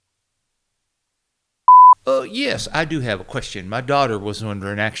Yes, I do have a question. My daughter was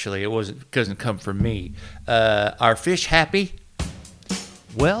wondering, actually, doesn't come from me. Are fish happy?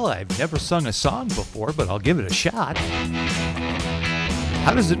 Well, I've never sung a song before, but I'll give it a shot.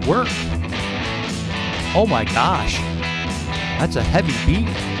 How does it work? Oh my gosh, that's a heavy beat.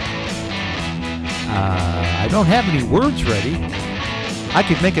 I don't have any words ready. I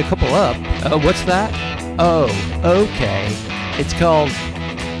could make a couple up. What's that? Oh, okay. It's called...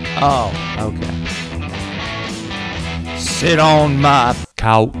 Oh, okay. Sit on my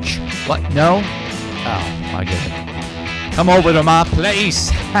couch. What? No? Oh, I get it. Come over to my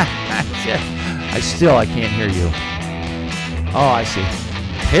place. I can't hear you. Oh, I see.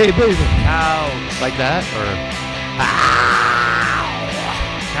 Hey, baby. Couch. Like that? Or...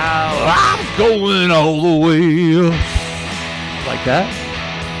 Couch. I'm going all the way. Like that?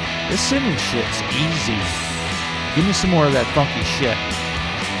 This singing shit's easy. Give me some more of that funky shit.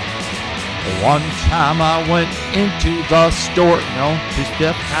 One time I went into the store. No, too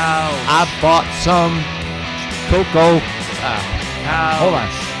stiff. Couch. I bought some cocoa. Couch. Hold on.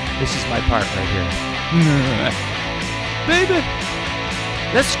 This is my part right here. Baby,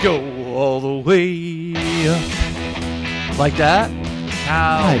 let's go all the way. Like that?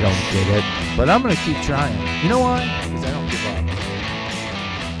 Couch. I don't get it, but I'm going to keep trying. You know why? Because I don't give up.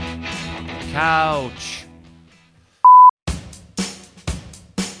 Couch.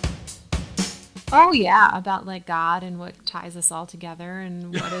 Oh yeah, about like God and what ties us all together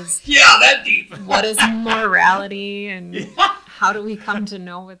and what is Yeah, that deep. what is morality and how do we come to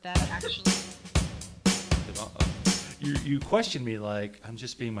know what that actually is? You question me like I'm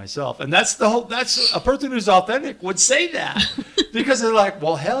just being myself, and that's a person who's authentic would say that because they're like,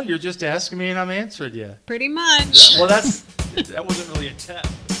 well, hell, you're just asking me and I'm answering you. Pretty much. Well, that wasn't really a test.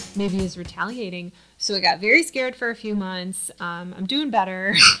 Maybe he's retaliating. So I got very scared for a few months. I'm doing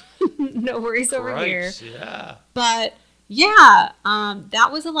better. No worries over here. Yeah. But yeah, that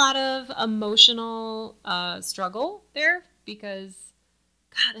was a lot of emotional struggle there because,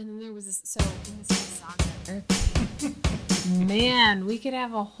 God, and then there was this, so in this whole saga, man, we could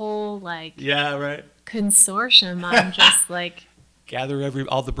have a whole Yeah, right. consortium on just Gather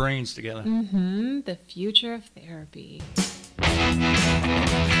all the brains together. the future of therapy.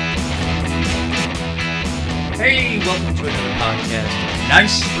 Hey, welcome to another podcast,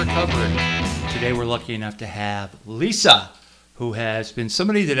 Nice Recovery. Today we're lucky enough to have Lisa, who has been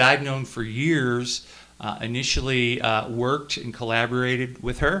somebody that I've known for years. Initially worked and collaborated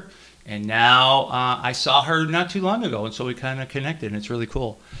with her, and now I saw her not too long ago, and so we kind of connected, and it's really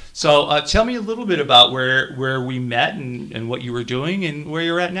cool. So tell me a little bit about where we met and what you were doing and where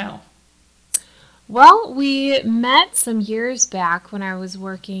you're at now. Well, we met some years back when I was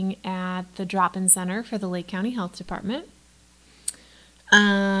working at the drop-in center for the Lake County Health Department.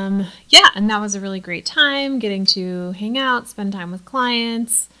 And that was a really great time getting to hang out, spend time with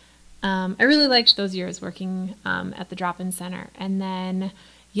clients. I really liked those years working at the drop-in center. And then,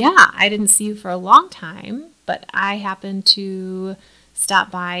 I didn't see you for a long time, but I happened to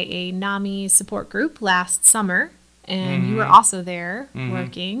stop by a NAMI support group last summer, and you were also there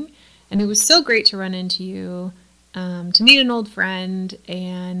working. And it was so great to run into you, to meet an old friend,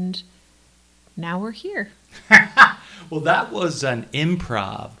 and now we're here. Well, that was an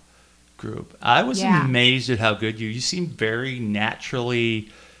improv group. I was amazed at how good you seem very naturally,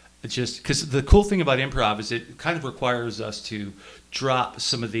 just because the cool thing about improv is it kind of requires us to drop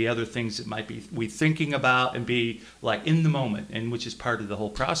some of the other things that might be we thinking about and be like in the moment, and which is part of the whole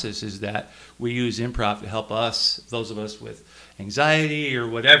process is that we use improv to help us, those of us with anxiety or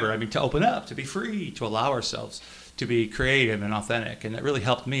whatever, to open up, to be free, to allow ourselves to be creative and authentic, and that really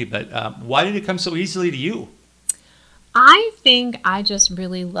helped me. But why did it come so easily to you? I think I just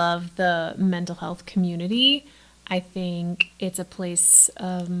really love the mental health community. I think it's a place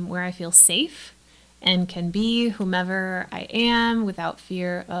where I feel safe and can be whomever I am without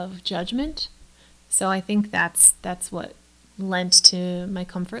fear of judgment. So I think that's what lent to my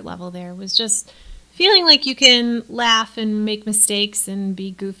comfort level there, was just feeling like you can laugh and make mistakes and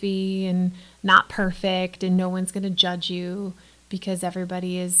be goofy and not perfect and no one's going to judge you because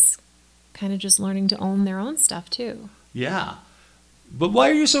everybody is kind of just learning to own their own stuff too. Yeah. But why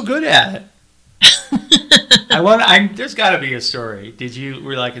are you so good at it? There's got to be a story. Were you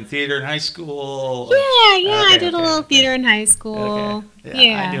like in theater in high school? Yeah, I did a little theater in high school. Okay.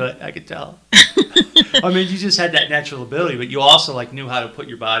 Yeah, I knew it. I could tell. You just had that natural ability, but you also knew how to put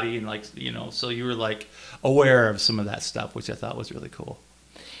your body and so you were aware of some of that stuff, which I thought was really cool.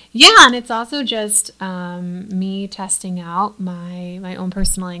 Yeah, and it's also just me testing out my own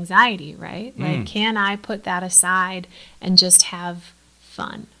personal anxiety, right? Can I put that aside and just have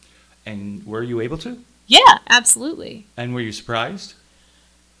fun? And were you able to? Yeah, absolutely. And were you surprised?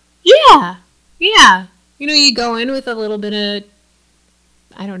 Yeah. Yeah. You go in with a little bit of,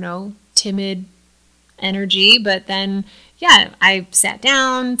 I don't know, timid energy, but then, yeah, I sat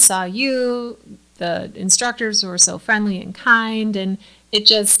down, saw you, the instructors were so friendly and kind, and it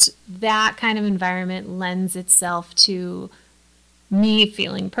just, that kind of environment lends itself to me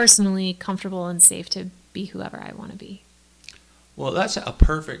feeling personally comfortable and safe to be whoever I want to be. Well, that's a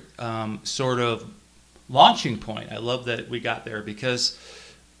perfect sort of launching point. I love that we got there because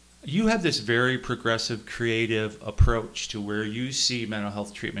you have this very progressive, creative approach to where you see mental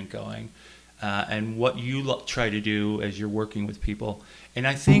health treatment going and what you try to do as you're working with people. And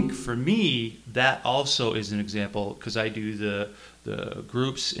I think for me, that also is an example because I do the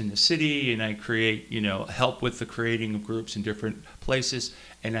groups in the city and I create, help with the creating of groups in different places.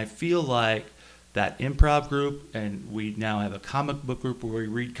 And I feel like that improv group, and we now have a comic book group where we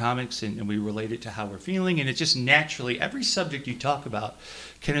read comics and we relate it to how we're feeling. And it just naturally, every subject you talk about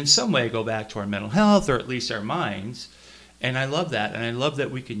can in some way go back to our mental health or at least our minds. And I love that. And I love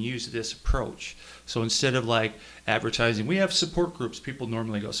that we can use this approach. So instead of like advertising, we have support groups. People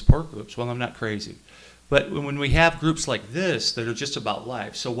normally go, support groups. Well, I'm not crazy. But when we have groups like this that are just about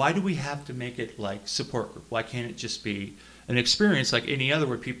life, so why do we have to make it like support group? Why can't it just be an experience like any other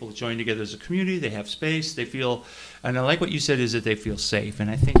where people join together as a community, they have space, they feel, and I like what you said is that they feel safe. And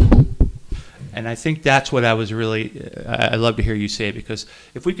I think that's what I was really, I love to hear you say, because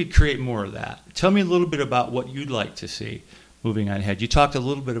if we could create more of that. Tell me a little bit about what you'd like to see moving on ahead. You talked a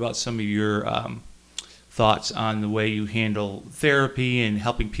little bit about some of your thoughts on the way you handle therapy and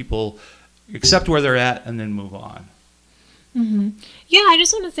helping people accept where they're at and then move on. Mm-hmm. Yeah, I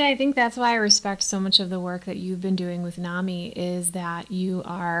just want to say I think that's why I respect so much of the work that you've been doing with NAMI is that you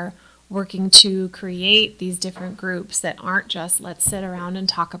are working to create these different groups that aren't just let's sit around and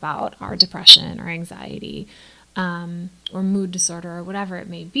talk about our depression or anxiety or mood disorder or whatever it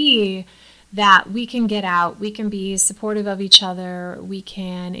may be, that we can get out, we can be supportive of each other, we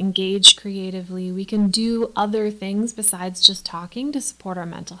can engage creatively, we can do other things besides just talking to support our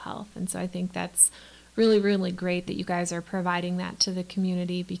mental health. And so I think that's really, really great that you guys are providing that to the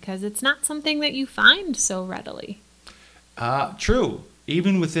community because it's not something that you find so readily. True.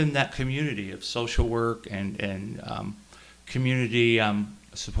 Even within that community of social work and community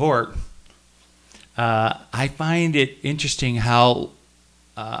support, I find it interesting how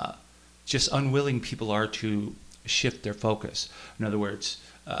just unwilling people are to shift their focus. In other words,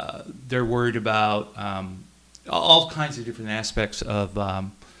 they're worried about all kinds of different aspects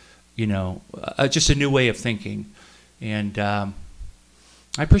of just a new way of thinking. And I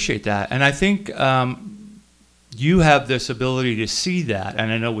appreciate that. And I think you have this ability to see that.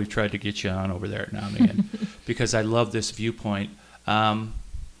 And I know we've tried to get you on over there at NAMI because I love this viewpoint.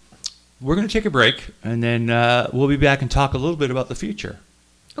 We're going to take a break, and then we'll be back and talk a little bit about the future.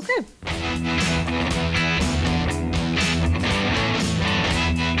 Okay.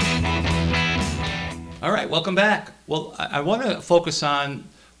 All right, welcome back. Well, I want to focus on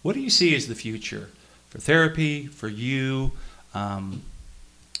what do you see as the future for therapy, for you?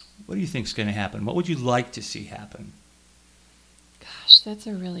 What do you think is going to happen? What would you like to see happen? Gosh, that's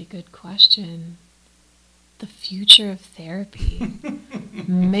a really good question. The future of therapy.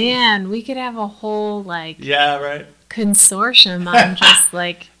 Man, we could have a whole consortium on just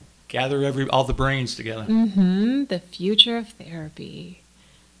gather all the brains together. The future of therapy.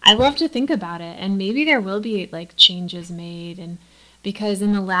 I love to think about it, and maybe there will be changes made, and because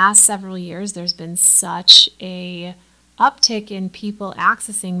in the last several years there's been such a uptick in people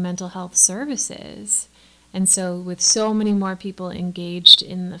accessing mental health services, and so with so many more people engaged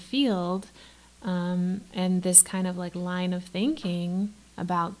in the field and this kind of line of thinking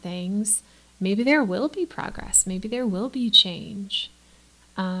about things, maybe there will be progress, maybe there will be change.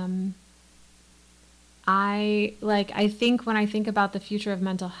 I think when I think about the future of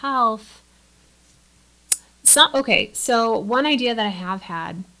mental health, so one idea that I have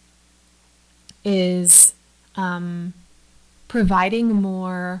had is providing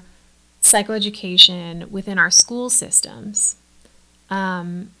more psychoeducation within our school systems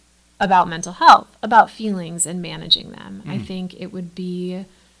about mental health, about feelings and managing them. I think it would be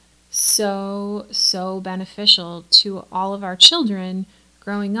so beneficial to all of our children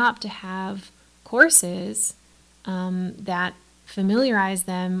growing up to have courses that familiarize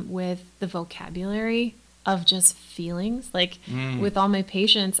them with the vocabulary of just feelings. With all my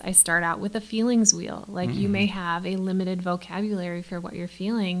patients, I start out with a feelings wheel. You may have a limited vocabulary for what you're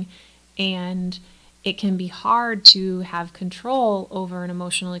feeling, and it can be hard to have control over an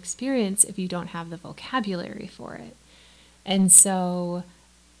emotional experience if you don't have the vocabulary for it. And so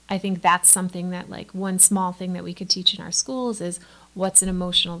I think that's something that, like, one small thing that we could teach in our schools is what's an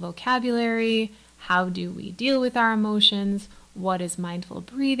emotional vocabulary, how do we deal with our emotions, what is mindful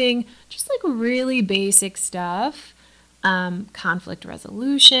breathing, just like really basic stuff, conflict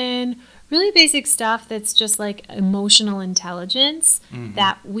resolution, really basic stuff that's just like emotional intelligence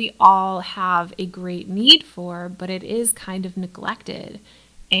that we all have a great need for, but it is kind of neglected.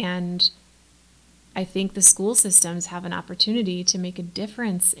 And I think the school systems have an opportunity to make a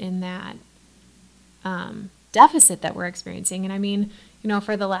difference in that deficit that we're experiencing. And I mean, you know,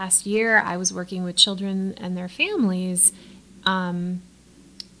 for the last year, I was working with children and their families, and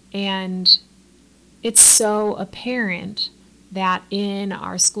it's so apparent that in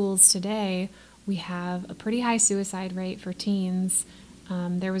our schools today, we have a pretty high suicide rate for teens.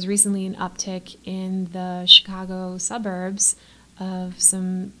 There was recently an uptick in the Chicago suburbs of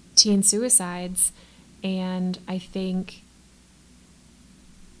some teen suicides, and I think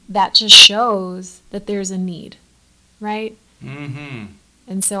that just shows that there's a need, right? Mm-hmm.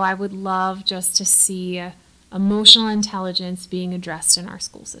 And so I would love just to see emotional intelligence being addressed in our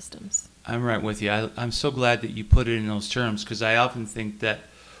school systems. I'm right with you. I'm so glad that you put it in those terms, because I often think that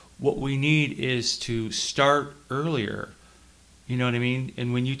what we need is to start earlier. You know what I mean?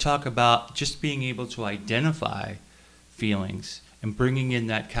 And when you talk about just being able to identify feelings and bringing in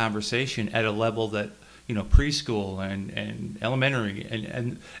that conversation at a level that, you know, preschool and elementary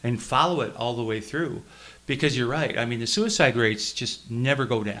and follow it all the way through. Because you're right. I mean, the suicide rates just never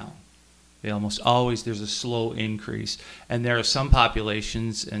go down. They almost always, there's a slow increase. And there are some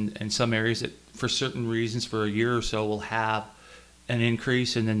populations and some areas that for certain reasons for a year or so will have an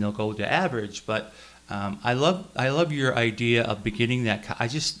increase and then they'll go to average. But I love your idea of beginning that.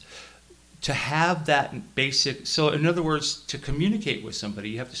 To have that basic, so in other words, to communicate with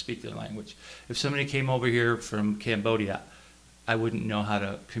somebody, you have to speak their language. If somebody came over here from Cambodia, I wouldn't know how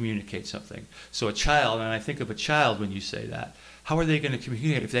to communicate something. So a child, and I think of a child when you say that, how are they going to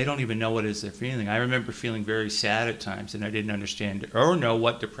communicate if they don't even know what it is they're feeling? I remember feeling very sad at times, and I didn't understand or know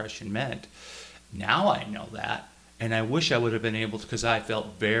what depression meant. Now I know that, and I wish I would have been able to, because I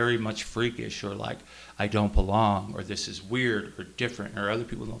felt very much freakish or like I don't belong or this is weird or different or other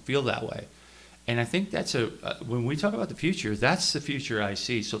people don't feel that way. And I think that's when we talk about the future, that's the future I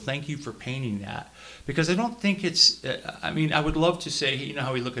see. So thank you for painting that, because I don't think it's, I mean, I would love to say, you know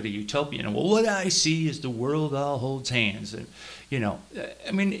how we look at a utopian, and well, what I see is the world all holds hands. And, you know,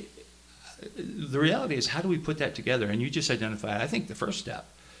 I mean, the reality is, how do we put that together? And you just identified, I think, the first step,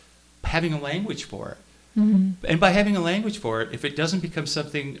 having a language for it. Mm-hmm. And by having a language for it, if it doesn't become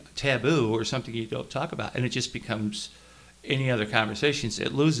something taboo or something you don't talk about, and it just becomes any other conversations,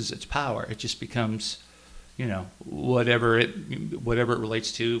 it loses its power. It just becomes, you know, whatever it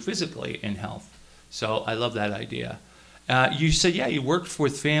relates to physically in health. So I love that idea. You said, yeah, you worked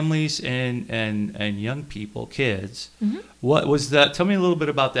with families and young people, kids. Mm-hmm. What was that? Tell me a little bit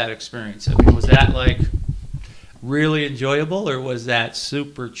about that experience. I mean, was that like really enjoyable, or was that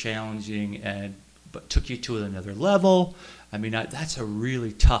super challenging but took you to another level? I mean, that's a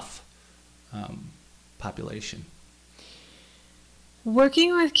really tough population.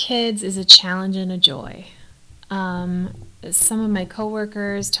 Working with kids is a challenge and a joy. Some of my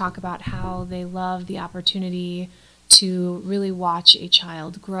coworkers talk about how they love the opportunity to really watch a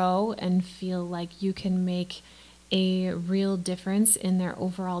child grow and feel like you can make a real difference in their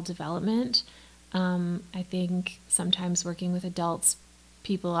overall development. I think sometimes working with adults,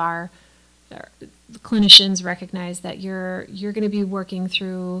 clinicians recognize that you're going to be working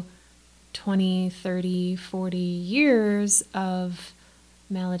through 20, 30, 40 years of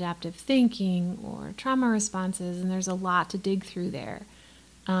maladaptive thinking or trauma responses, and there's a lot to dig through there.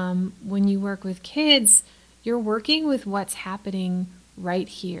 When you work with kids, you're working with what's happening right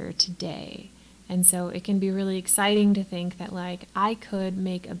here today. And so it can be really exciting to think that, like, I could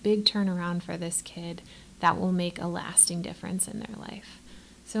make a big turnaround for this kid that will make a lasting difference in their life.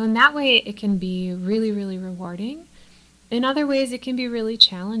 So in that way, it can be really, really rewarding. In other ways, it can be really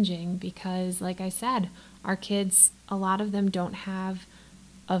challenging because, like I said, our kids, a lot of them don't have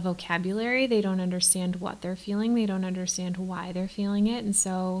a vocabulary. They don't understand what they're feeling. They don't understand why they're feeling it. And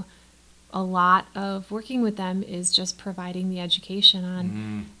so a lot of working with them is just providing the education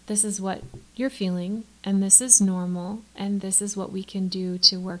on this is what you're feeling, and this is normal, and this is what we can do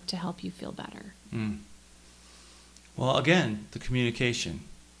to work to help you feel better. Well, again, the communication,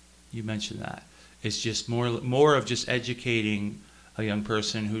 you mentioned that. It's just more of just educating a young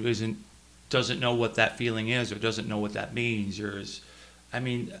person who doesn't know what that feeling is or doesn't know what that means.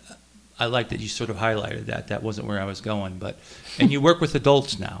 I like that you sort of highlighted that. That wasn't where I was going, and you work with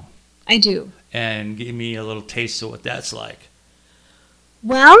adults now. I do. And give me a little taste of what that's like.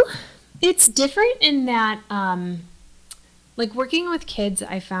 Well, it's different in that, like working with kids,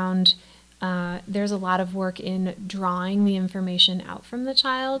 I found there's a lot of work in drawing the information out from the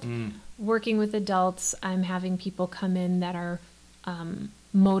child. Working with adults, I'm having people come in that are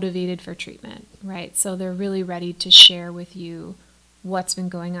motivated for treatment, right? So they're really ready to share with you what's been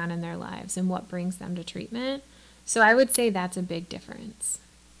going on in their lives and what brings them to treatment. So I would say that's a big difference.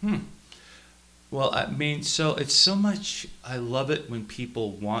 Well, I mean, so it's so much, I love it when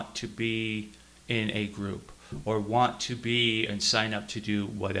people want to be in a group or want to be and sign up to do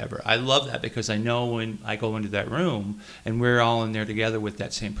whatever. I love that because I know when I go into that room and we're all in there together with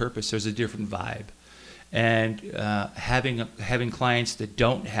that same purpose, there's a different vibe. And having clients that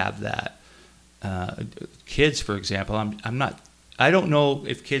don't have that, kids, for example, I don't know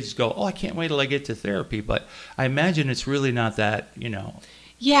if kids go, oh, I can't wait till I get to therapy, but I imagine it's really not that,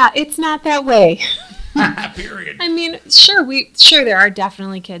 Yeah, it's not that way. Period. I mean, sure there are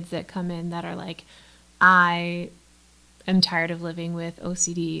definitely kids that come in that are like, I am tired of living with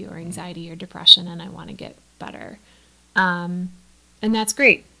OCD or anxiety or depression and I want to get better. And that's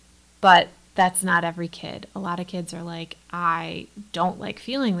great. But that's not every kid. A lot of kids are like, I don't like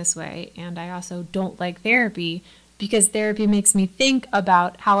feeling this way and I also don't like therapy because therapy makes me think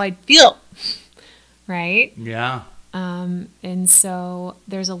about how I feel. Right? Yeah. And so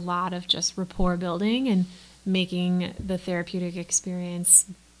there's a lot of just rapport building and making the therapeutic experience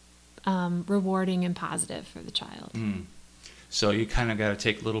rewarding and positive for the child. So you kind of got to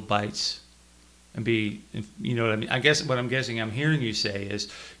take little bites and be, you know what I mean? I guess what I'm hearing you say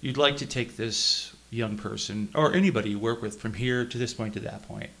is you'd like to take this young person or anybody you work with from here to this point to that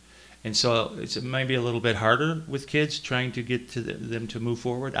point. And so it might be a little bit harder with kids trying to get to them to move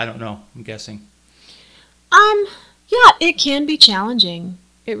forward. I don't know. I'm guessing. Yeah, it can be challenging.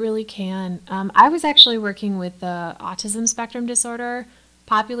 It really can. I was actually working with the autism spectrum disorder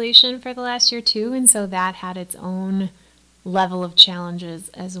population for the last year too, and so that had its own level of challenges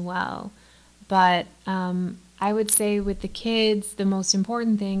as well. But I would say with the kids, the most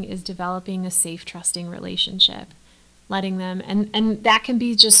important thing is developing a safe, trusting relationship, letting them, and that can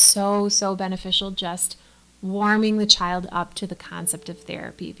be just so beneficial, just warming the child up to the concept of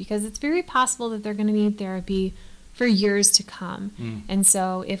therapy, because it's very possible that they're going to need therapy for years to come. And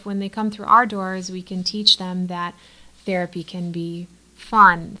so if when they come through our doors, we can teach them that therapy can be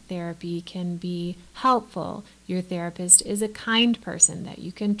fun, therapy can be helpful, your therapist is a kind person that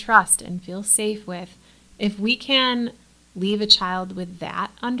you can trust and feel safe with. If we can leave a child with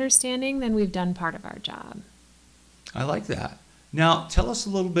that understanding, then we've done part of our job. I like that. Now, tell us a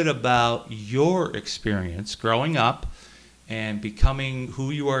little bit about your experience growing up and becoming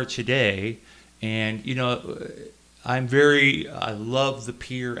who you are today. And, I love the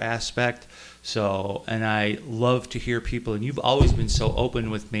peer aspect. And I love to hear people, and you've always been so open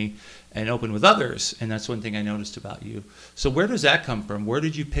with me and open with others. And that's one thing I noticed about you. So where does that come from? Where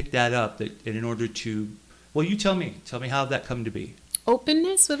did you pick that up in order to, well, you tell me how that come to be?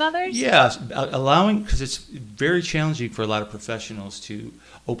 Openness with others? Yeah, allowing, because it's very challenging for a lot of professionals to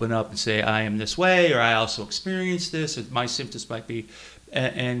open up and say, I am this way, or I also experienced this, or my symptoms might be.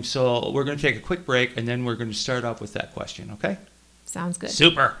 And so we're going to take a quick break, and then we're going to start off with that question, okay? Sounds good.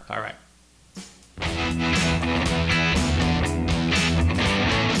 Super. All right.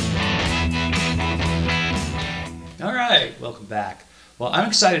 All right, welcome back. Well, I'm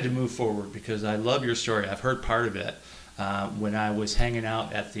excited to move forward because I love your story. I've heard part of it when I was hanging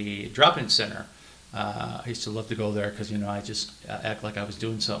out at the drop-in center. I used to love to go there because, I just act like I was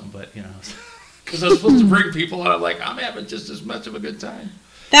doing something, but, because I was supposed to bring people, and I'm like, I'm having just as much of a good time.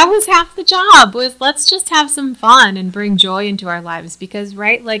 That was half the job, was let's just have some fun and bring joy into our lives because,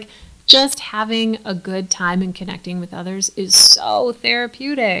 right, like just having a good time and connecting with others is so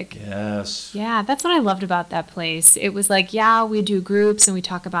therapeutic. Yes. Yeah, that's what I loved about that place. It was like, yeah, we do groups and we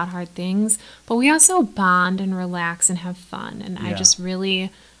talk about hard things, but we also bond and relax and have fun. And I just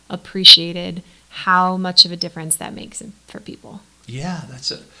really appreciated how much of a difference that makes for people. Yeah,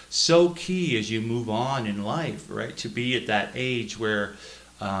 that's so key as you move on in life, right? To be at that age where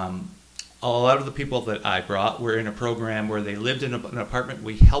a lot of the people that I brought were in a program where they lived in an apartment.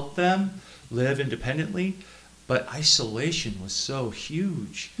 We helped them live independently, but isolation was so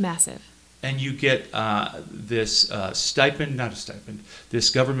huge. Massive. And you get this this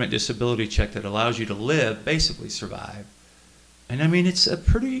government disability check that allows you to live, basically survive. And I mean,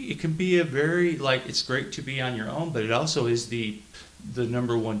 it can be a very, it's great to be on your own, but it also is the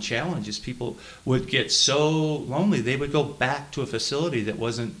number one challenge is people would get so lonely, they would go back to a facility that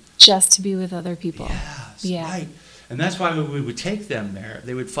wasn't just to be with other people. Yes, yeah. Right. And that's why we would take them there.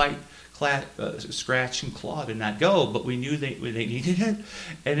 They would fight scratch and claw to not go, but we knew they needed it,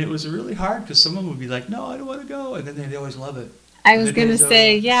 and it was really hard because someone would be like, "No, I don't want to go," and then they'd always love it. I was going to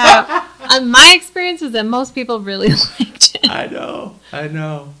say, yeah. My experience was that most people really liked it. I know.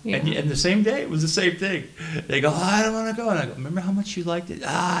 Yeah. And the same day, it was the same thing. They go, "Oh, I don't want to go," and I go, "Remember how much you liked it?"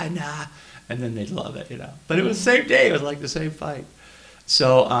 Nah. And then they'd love it, But it was the same day. It was like the same fight.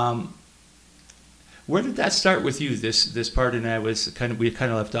 So, where did that start with you? This part, and we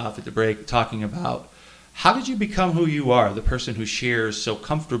kind of left off at the break talking about how did you become who you are, the person who shares so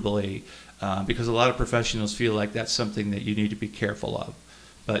comfortably, because a lot of professionals feel like that's something that you need to be careful of,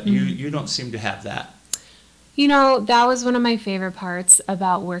 but you don't seem to have that. That was one of my favorite parts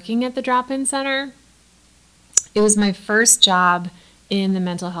about working at the drop-in center. It was my first job in the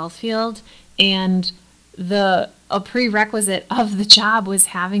mental health field, and a prerequisite of the job was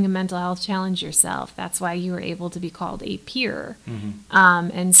having a mental health challenge yourself. That's why you were able to be called a peer. Mm-hmm.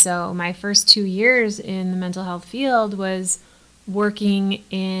 And so my first 2 years in the mental health field was working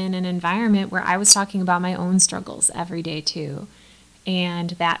in an environment where I was talking about my own struggles every day too.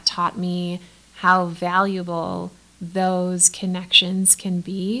 And that taught me how valuable those connections can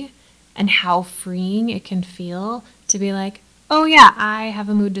be and how freeing it can feel to be like, oh yeah, I have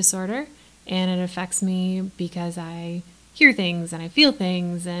a mood disorder and it affects me because I hear things and I feel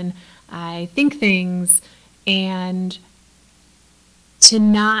things and I think things, and to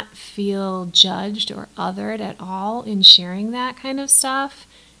not feel judged or othered at all in sharing that kind of stuff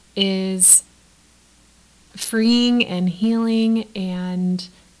is freeing and healing and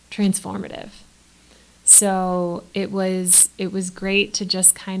transformative. So it was great to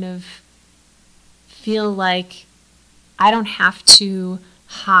just kind of feel like I don't have to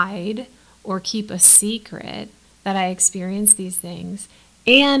hide or keep a secret that I experience these things.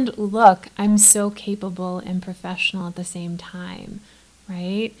 And look, I'm so capable and professional at the same time,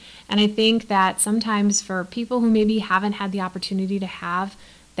 right? And I think that sometimes for people who maybe haven't had the opportunity to have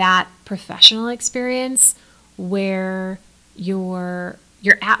that professional experience where you're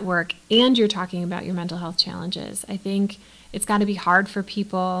at work and you're talking about your mental health challenges, I think it's got to be hard for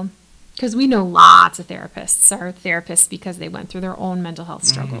people, because we know lots of therapists are therapists because they went through their own mental health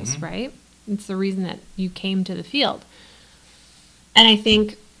struggles, mm-hmm. right? It's the reason that you came to the field. And I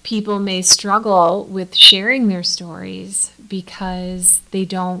think people may struggle with sharing their stories because they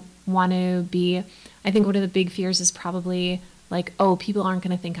don't want to be, I think one of the big fears is probably like, oh, people aren't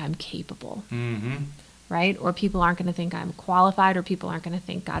going to think I'm capable, mm-hmm. right? Or people aren't going to think I'm qualified, or people aren't going to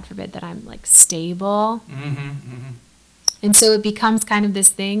think, God forbid, that I'm like stable. Mm-hmm, mm-hmm. And so it becomes kind of this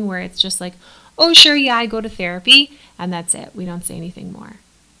thing where it's just like, oh, sure, yeah, I go to therapy, and that's it. We don't say anything more,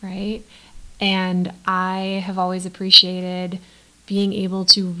 right? And I have always appreciated being able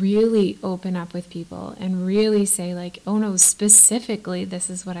to really open up with people and really say like, oh no, specifically, this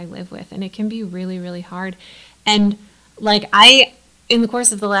is what I live with. And it can be really, really hard. And like in the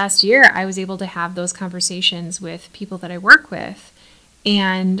course of the last year, I was able to have those conversations with people that I work with.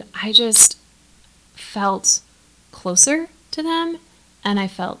 And I just felt closer to them, and I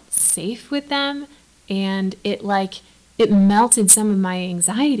felt safe with them, and it melted some of my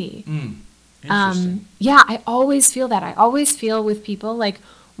anxiety. Interesting. Yeah, I always feel that. I always feel with people, like,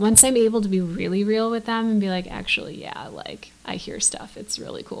 once I'm able to be really real with them and be like, actually, yeah, like, I hear stuff. It's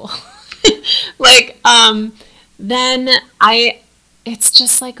really cool. Then it's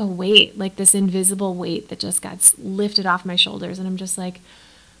just like a weight, like this invisible weight that just got lifted off my shoulders. And I'm just like,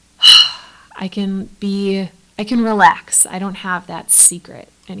 I can relax. I don't have that secret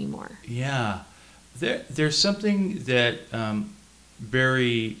anymore. Yeah. There's something that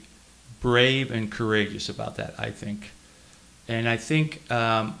very brave and courageous about that, I think. And I think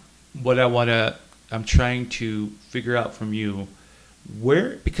what I'm trying to figure out from you,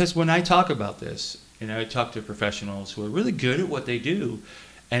 because when I talk about this, and I talk to professionals who are really good at what they do,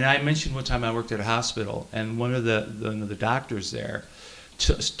 and I mentioned one time I worked at a hospital, and one of the doctors there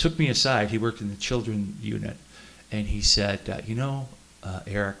took me aside. He worked in the children unit, and he said,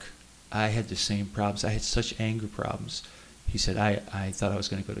 Eric, I had the same problems. I had such anger problems. He said, I thought I was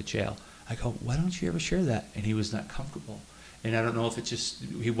going to go to jail. I go, why don't you ever share that? And he was not comfortable. And I don't know if it's just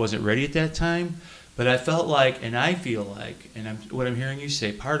he wasn't ready at that time, but I felt like, and I feel like, and what I'm hearing you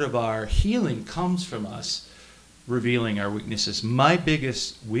say, part of our healing comes from us revealing our weaknesses. My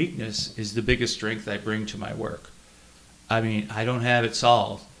biggest weakness is the biggest strength I bring to my work. I mean, I don't have it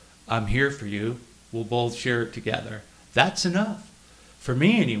solved. I'm here for you. We'll both share it together. That's enough. For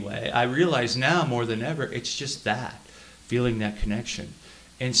me anyway, I realize now more than ever, it's just that, feeling that connection.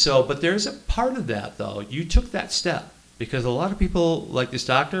 And so, but there's a part of that though. You took that step, because a lot of people like this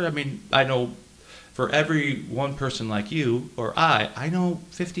doctor, I mean, I know for every one person like you or I know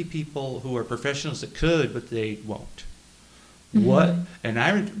 50 people who are professionals that could, but they won't.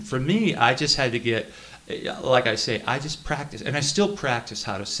 For me, I just had to get, like I say, I just practice, and I still practice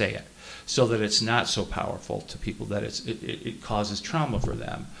how to say it so that it's not so powerful to people that it causes trauma for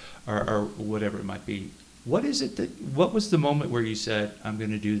them or whatever it might be. What was the moment where you said, I'm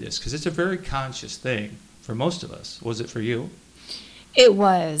going to do this? Because it's a very conscious thing for most of us. Was it for you? It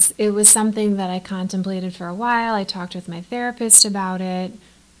was. It was something that I contemplated for a while. I talked with my therapist about it.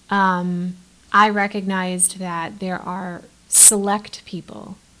 I recognized that there are select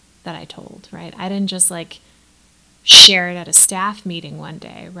people that I told, right? I didn't just share it at a staff meeting one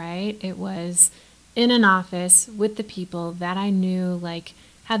day, right? It was in an office with the people that I knew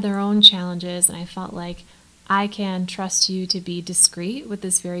had their own challenges, and I felt like I can trust you to be discreet with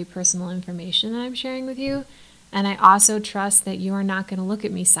this very personal information that I'm sharing with you, and I also trust that you are not going to look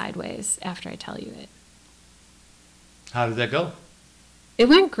at me sideways after I tell you it. How did that go? It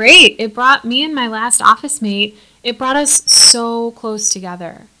went great. It brought me and my last office mate, it brought us so close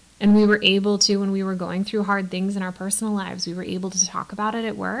together. And we were able to, when we were going through hard things in our personal lives, we were able to talk about it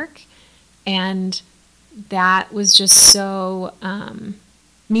at work. And that was just so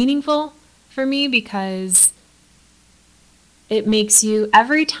meaningful for me, because it makes you,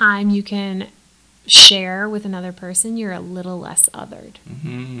 every time you can share with another person, you're a little less othered.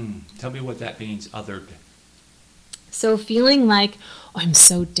 Mm-hmm. Tell me what that means, othered. So feeling like, oh, I'm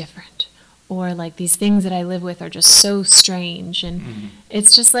so different, or these things that I live with are just so strange. And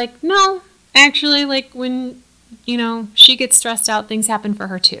it's just no, actually, when, she gets stressed out, things happen for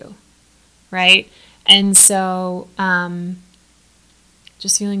her too. Right? And so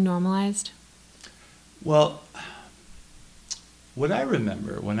just feeling normalized. Well, what I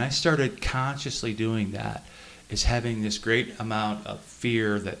remember when I started consciously doing that is having this great amount of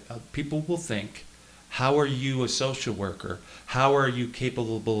fear that people will think, how are you a social worker? How are you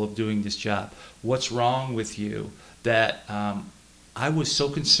capable of doing this job? What's wrong with you? That I was so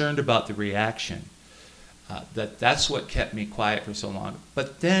concerned about the reaction that's what kept me quiet for so long.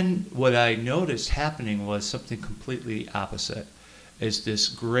 But then what I noticed happening was something completely opposite. Is this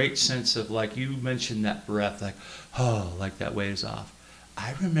great sense of, you mentioned that breath, that weight is off.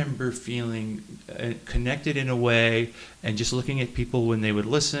 I remember feeling connected in a way, and just looking at people when they would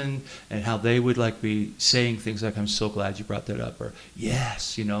listen and how they would be saying things like, I'm so glad you brought that up, or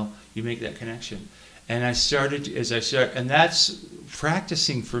yes, you make that connection. And I started, and that's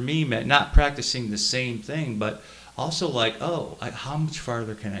practicing for me, meant not practicing the same thing, but also how much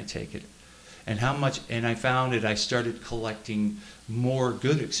farther can I take it? And and I found that I started collecting more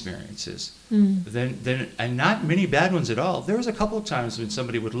good experiences and not many bad ones at all. There was a couple of times when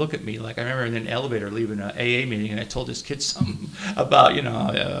somebody would look at me, I remember in an elevator leaving an AA meeting, and I told this kid something about,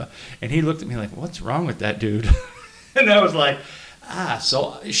 and he looked at me like, what's wrong with that dude? And I was like,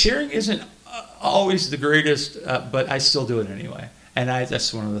 so sharing isn't always the greatest, but I still do it anyway. And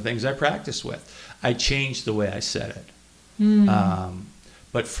that's one of the things I practice with. I changed the way I said it.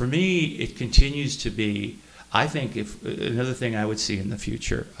 But for me, it continues to be, I think another thing I would see in the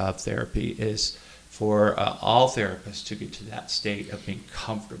future of therapy is for all therapists to get to that state of being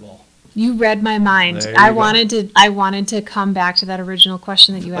comfortable. You read my mind. I wanted to come back to that original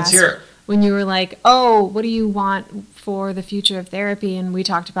question that you asked. Let's hear it. When you were like, oh, what do you want for the future of therapy? And we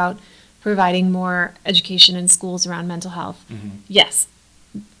talked about providing more education in schools around mental health. Mm-hmm. Yes,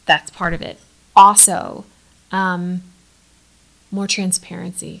 that's part of it. Also, more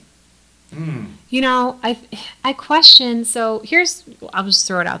transparency. I question, so I'll just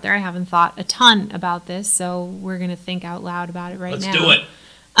throw it out there. I haven't thought a ton about this, so we're going to think out loud about it now. Let's do it.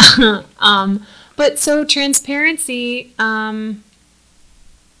 But so transparency, I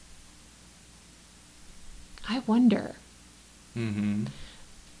wonder. Mm-hmm.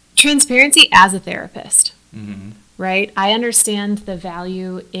 Transparency as a therapist, right? I understand the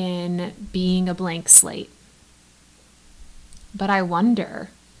value in being a blank slate. But I wonder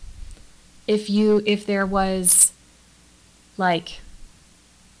if there was I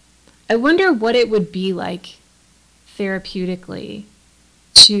wonder what it would be like therapeutically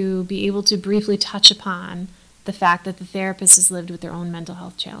to be able to briefly touch upon the fact that the therapist has lived with their own mental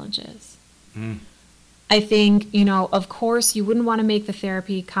health challenges. I think, of course, you wouldn't want to make the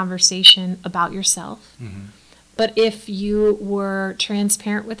therapy conversation about yourself. But if you were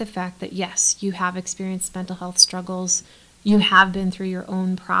transparent with the fact that, yes, you have experienced mental health struggles, you have been through your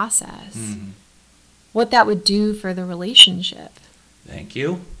own process, what that would do for the relationship. Thank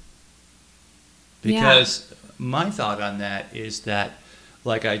you. Because my thought on that is that,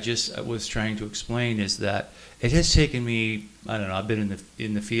 like I just was trying to explain, is that it has taken me, I don't know, I've been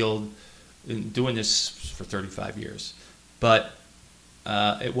in the field doing this for 35 years. But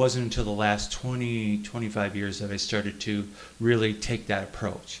it wasn't until the last 25 years that I started to really take that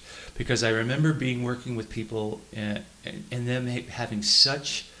approach. Because I remember working with people and them having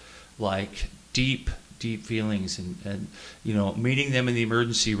such like deep feelings and meeting them in the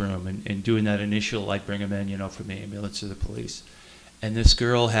emergency room and doing that initial, like, bring them in, from the ambulance or the police. And this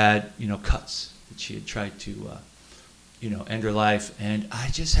girl had, cuts that she had tried to, end her life. And I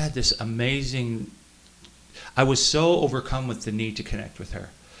just had this amazing, I was so overcome with the need to connect with her.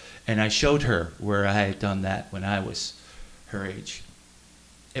 And I showed her where I had done that when I was her age.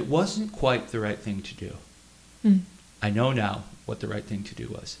 It wasn't quite the right thing to do. I know now what the right thing to do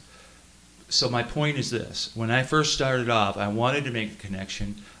was. So my point is this. When I first started off, I wanted to make a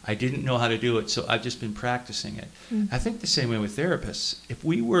connection. I didn't know how to do it, so I've just been practicing it. I think the same way with therapists. If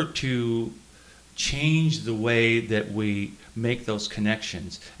we were to change the way that we make those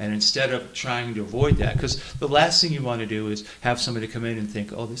connections, and instead of trying to avoid that, because the last thing you want to do is have somebody come in and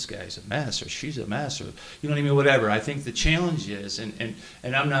think, oh, this guy's a mess, or she's a mess, or whatever. I think the challenge is, and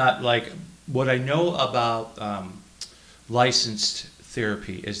I'm not like, what I know about licensed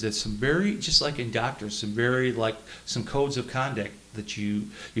therapy is that some very, just like in doctors, some codes of conduct that you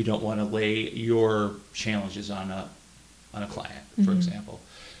don't want to lay your challenges on a client, for example.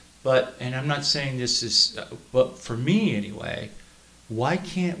 But, and I'm not saying this is, but for me anyway, why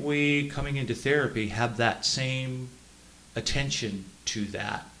can't we, coming into therapy, have that same attention to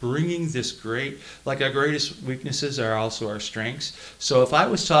that? Bringing this great, like, our greatest weaknesses are also our strengths. So if I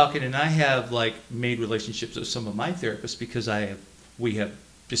was talking, and I have like made relationships with some of my therapists because we have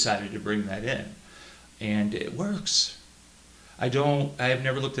decided to bring that in, and it works. I have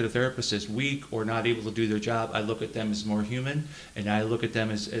never looked at a therapist as weak or not able to do their job. I look at them as more human, and I look at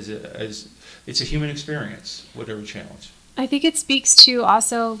them as it's a human experience, whatever challenge. I think it speaks to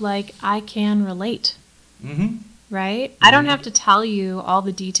also, like, I can relate. Right? I don't have to tell you all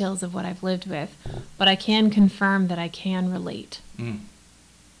the details of what I've lived with, but I can confirm that I can relate.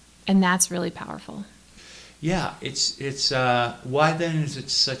 And that's really powerful. Yeah, it's why then is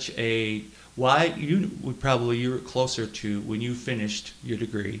it such a, why you were closer to when you finished your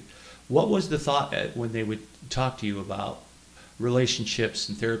degree. What was the thought when they would talk to you about relationships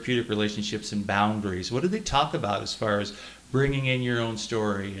and therapeutic relationships and boundaries? What did they talk about as far as bringing in your own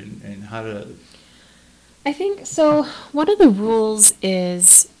story and how to? I think so. One of the rules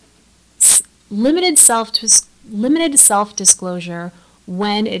is limited self-disclosure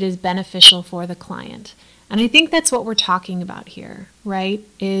when it is beneficial for the client. And I think that's what we're talking about here, right?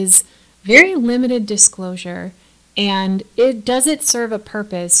 Is very limited disclosure, and does it serve a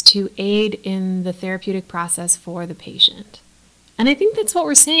purpose to aid in the therapeutic process for the patient? And I think that's what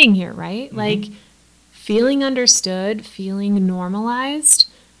we're saying here, right? Like, feeling understood, feeling normalized,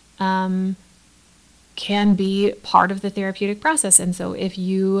 can be part of the therapeutic process. And so if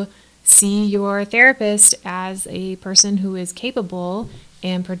you see your therapist as a person who is capable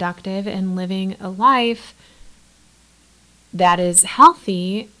and productive and living a life that is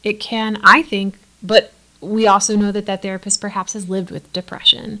healthy, it can, I think, but we also know that therapist perhaps has lived with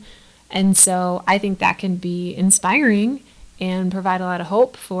depression. And so I think that can be inspiring and provide a lot of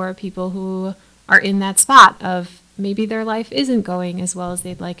hope for people who are in that spot of maybe their life isn't going as well as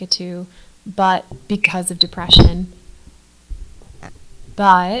they'd like it to, but because of depression.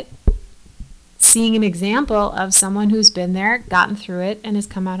 But seeing an example of someone who's been there, gotten through it, and has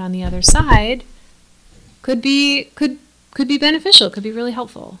come out on the other side could be beneficial, could be really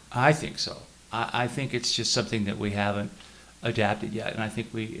helpful. I think so. I think it's just something that we haven't adapted yet, and I think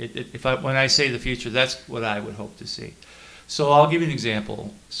when I say the future, that's what I would hope to see. So I'll give you an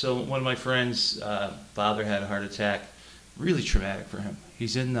example. So one of my friends' father had a heart attack, really traumatic for him.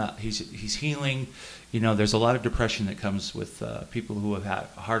 He's healing. There's a lot of depression that comes with people who have had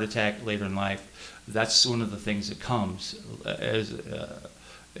a heart attack later in life. That's one of the things that comes as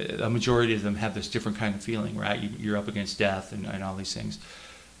a majority of them have this different kind of feeling, right? You're up against death and all these things.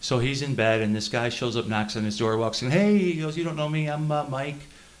 So he's in bed, and this guy shows up, knocks on his door, walks in. Hey, he goes, you don't know me, I'm Mike.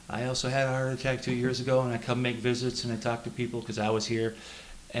 I also had a heart attack 2 years ago, and I come make visits, and I talk to people because I was here.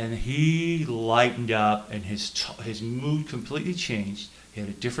 And he lightened up, and his mood completely changed. He had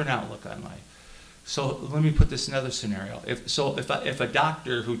a different outlook on life. So let me put this in another scenario. If a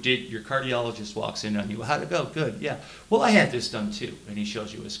doctor who did your cardiologist walks in on you, how'd it go? Good, yeah. Well, I had this done too, and he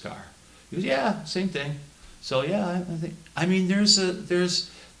shows you a scar. He goes, yeah, same thing. So yeah, I mean, there's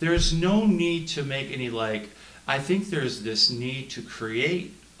no need to make any I think there's this need to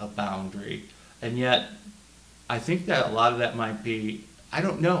create a boundary, and yet I think that a lot of that might be I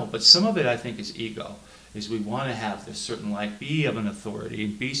don't know, but some of it I think is ego. Is we want to have this certain be of an authority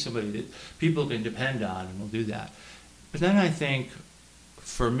and be somebody that people can depend on, and we'll do that. But then I think,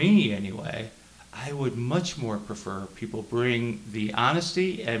 for me anyway, I would much more prefer people bring the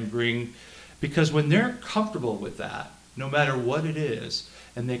honesty and because when they're comfortable with that, no matter what it is,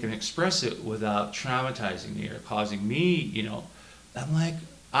 and they can express it without traumatizing me or causing me, I'm like,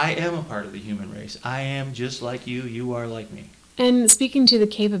 I am a part of the human race. I am just like you. You are like me. And speaking to the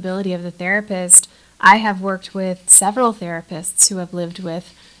capability of the therapist, I have worked with several therapists who have lived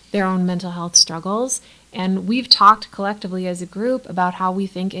with their own mental health struggles, and we've talked collectively as a group about how we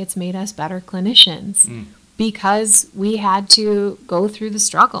think it's made us better clinicians because we had to go through the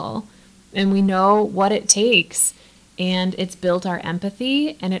struggle and we know what it takes, and it's built our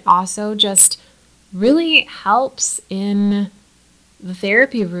empathy, and it also just really helps in the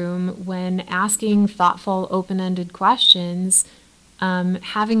therapy room when asking thoughtful, open-ended questions.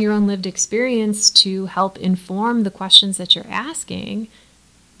 Having your own lived experience to help inform the questions that you're asking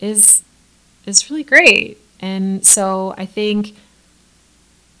is really great. And so I think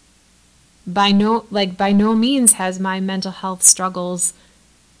by no means has my mental health struggles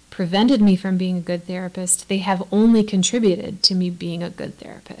prevented me from being a good therapist. They have only contributed to me being a good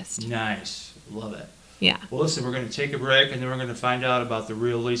therapist. Nice. Love it. Yeah. Well, listen, we're going to take a break, and then we're going to find out about the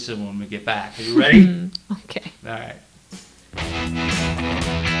real Lisa when we get back. Are you ready? Okay. All right.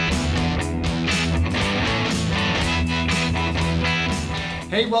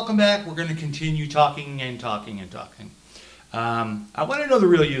 Hey, welcome back. We're going to continue talking and talking and talking. I want to know the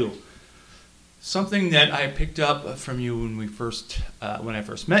real you. Something that I picked up from you when I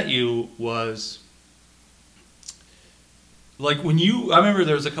first met you was I remember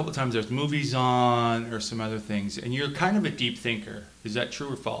there was a couple of times there's movies on or some other things, and you're kind of a deep thinker. Is that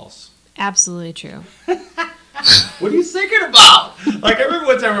true or false? Absolutely true. What are you thinking about? I remember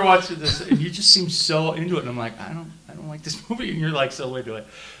one time we were watching this, and you just seemed so into it, and I'm like, I don't like this movie, and you're so into it.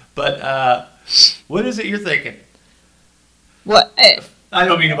 But what is it you're thinking? What? I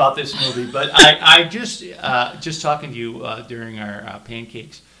don't mean about this movie, but I just talking to you during our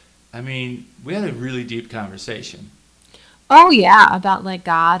pancakes. I mean, we had a really deep conversation. Oh yeah, about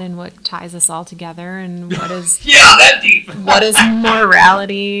God and what ties us all together, and what is yeah, that deep. What is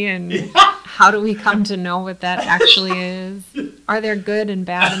morality, and how do we come to know what that actually is? Are there good and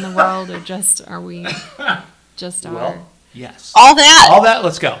bad in the world, or are we just Well, yes. All that.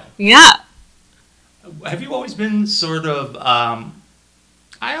 Let's go. Yeah. Have you always been sort of?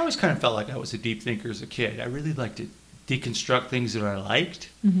 I always kind of felt like I was a deep thinker as a kid. I really liked to deconstruct things that I liked,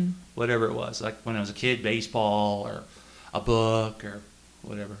 whatever it was. Like when I was a kid, baseball or a book or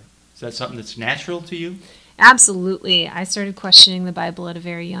whatever. Is that something that's natural to you? Absolutely. I started questioning the Bible at a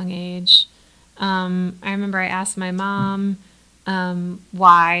very young age. I remember I asked my mom,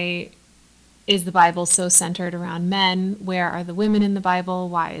 why is the Bible so centered around men? Where are the women in the Bible?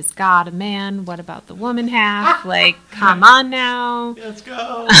 Why is God a man? What about the woman half? Come on now. Let's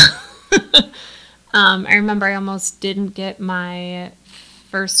go. I remember I almost didn't get my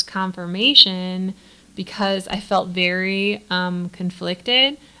first confirmation because I felt very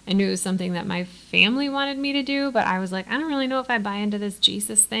conflicted. I knew it was something that my family wanted me to do, but I was like, I don't really know if I buy into this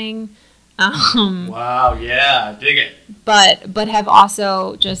Jesus thing. Wow, yeah, dig it. But have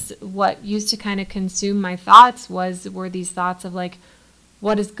also just what used to kind of consume my thoughts were these thoughts of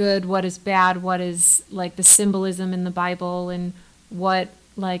what is good, what is bad, what is the symbolism in the Bible, and what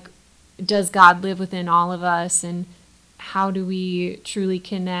does God live within all of us, and how do we truly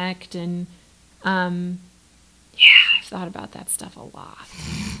connect? And I've thought about that stuff a lot.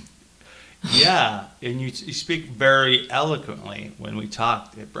 Yeah, and you speak very eloquently. When we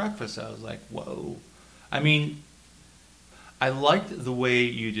talked at breakfast, I was like, whoa. I mean, I liked the way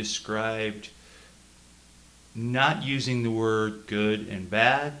you described not using the word good and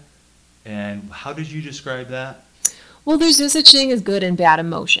bad. And how did you describe that? Well, there's no such thing as good and bad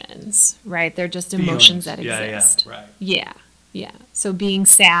emotions, right? They're just emotions that exist. Yeah, right. Yeah. So being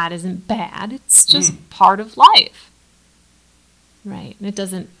sad isn't bad. It's just part of life, right? And it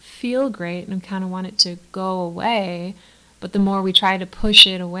doesn't feel great, and I kind of want it to go away. But the more we try to push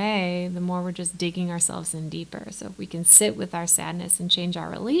it away, the more we're just digging ourselves in deeper. So if we can sit with our sadness and change our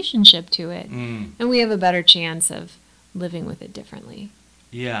relationship to it, then we have a better chance of living with it differently.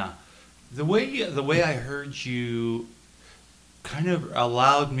 Yeah. The way I heard you kind of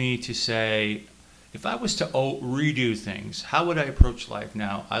allowed me to say, if I was to redo things, how would I approach life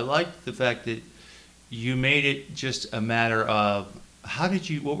now? I liked the fact that you made it just a matter of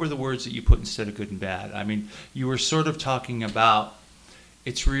what were the words that you put instead of good and bad? I mean, you were sort of talking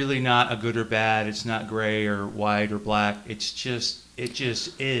it's really not a good or bad, it's not gray or white or black, it's It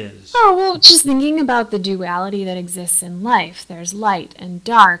just is. Oh, well, just thinking about the duality that exists in life. There's light and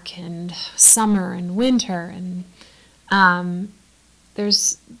dark and summer and winter, and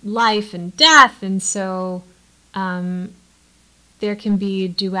there's life and death. And so there can be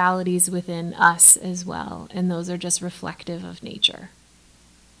dualities within us as well. And those are just reflective of nature.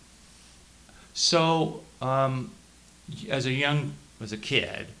 So, as a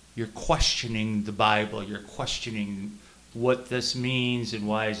kid, you're questioning the Bible. You're questioning what this means and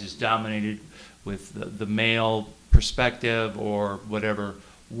why is this dominated with the male perspective or whatever.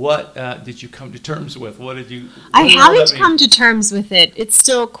 What did you come to terms with? I haven't come to terms with it. It's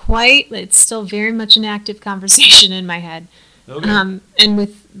still very much an active conversation in my head. Okay. And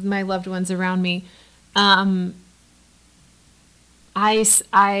with my loved ones around me.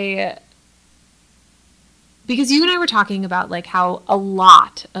 Because you and I were talking about like how a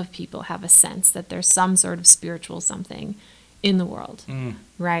lot of people have a sense that there's some sort of spiritual something in the world,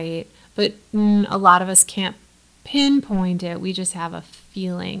 right? But a lot of us can't pinpoint it. We just have a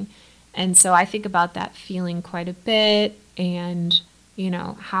feeling. And so I think about that feeling quite a bit, and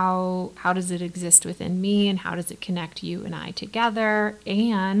how does it exist within me, and how does it connect you and I together,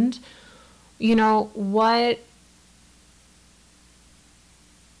 and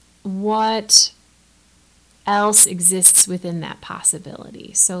what else exists within that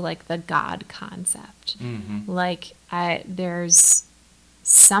possibility. So like the God concept, like there's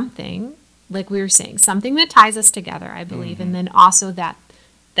something, like we were saying, something that ties us together, I believe, and then also that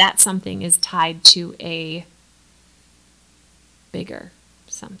something is tied to a bigger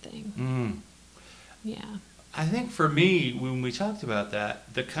something. Yeah. I think for me, when we talked about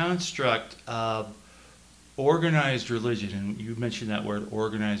that, the construct of organized religion, and you mentioned that word,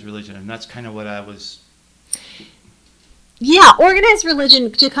 organized religion, and that's kind of what I was... Yeah, organized religion,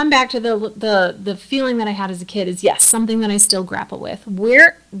 to come back to the feeling that I had as a kid, is yes, something that I still grapple with.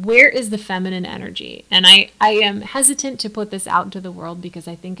 Where is the feminine energy? And I am hesitant to put this out into the world because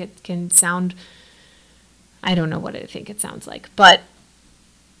I think it can sound, I don't know what I think it sounds like, but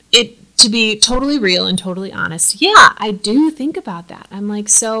to be totally real and totally honest, yeah, I do think about that. I'm like,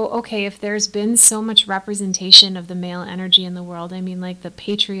 so, okay, if there's been so much representation of the male energy in the world, I mean, like the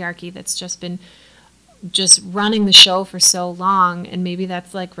patriarchy that's just been running the show for so long, and maybe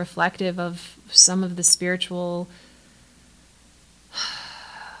that's like reflective of some of the spiritual,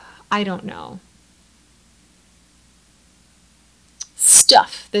 I don't know,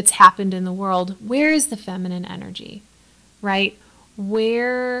 stuff that's happened in the world. Where is the feminine energy, right?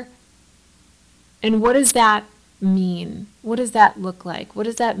 Where, and what does that mean? What does that look like? What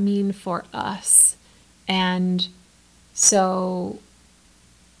does that mean for us? And so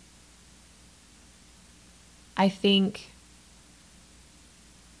I think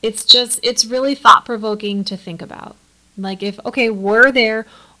it's really thought-provoking to think about. Like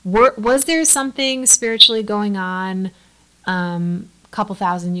was there something spiritually going on a couple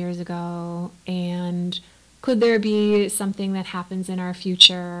thousand years ago, and could there be something that happens in our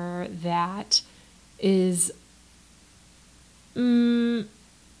future that is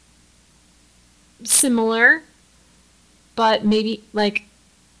similar, but maybe like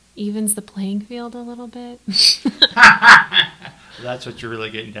evens the playing field a little bit? That's what you're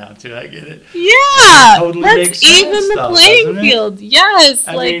really getting down to. I get it. Yeah, Totally let's makes sense, even the though, playing field. Yes.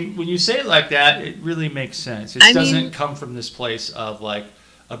 I mean, when you say it like that, it really makes sense. It doesn't come from this place of like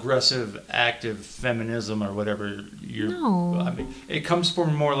aggressive, active feminism or whatever. No. I mean, it comes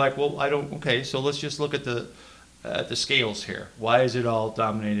from more like, well, okay, so let's just look at the scales here. Why is it all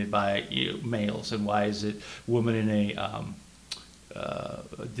dominated by males, and why is it women in a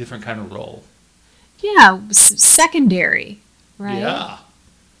different kind of role? Yeah, secondary, right? Yeah.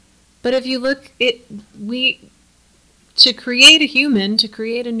 But if you look, to create a human, to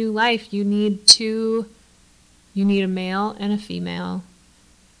create a new life, you need a male and a female.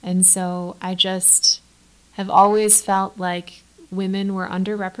 And so I just have always felt like women were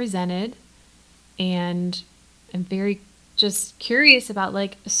underrepresented, and I'm very just curious about,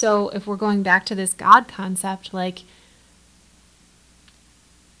 like, so if we're going back to this God concept, like,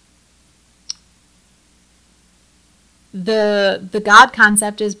 the God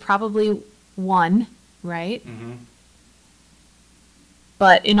concept is probably one, right? Mm-hmm.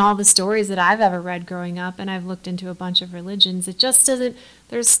 But in all the stories that I've ever read growing up, and I've looked into a bunch of religions, it just doesn't,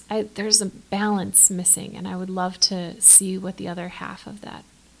 there's a balance missing, and I would love to see what the other half of that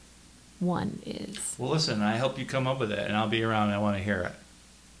one is. Well, listen, I hope you come up with it, and I'll be around, and I want to hear it.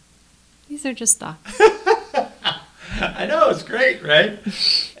 These are just thoughts. I know, it's great, right?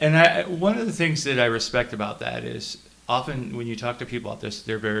 And one of the things that I respect about that is often when you talk to people about this,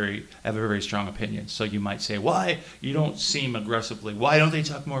 have a very strong opinion. So you might say, why? You don't seem aggressively. Why don't they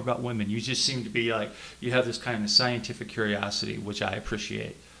talk more about women? You just seem to be like, you have this kind of scientific curiosity, which I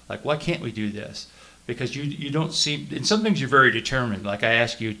appreciate. Like, why can't we do this? Because you don't seem, in some things you're very determined. Like I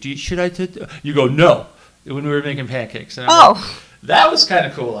ask you, you go, no, when we were making pancakes. And I'm like, that was kind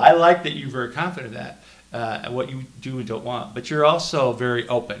of cool. I like that you're very confident in that, what you do and don't want. But you're also very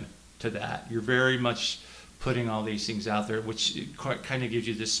open to that. You're very much putting all these things out there, which kind of gives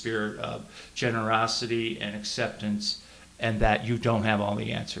you this spirit of generosity and acceptance, and that you don't have all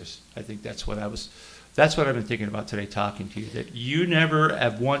the answers. I think that's what I've been thinking about today talking to you, that you never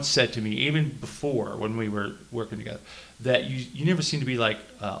have once said to me, even before when we were working together, that you never seem to be like,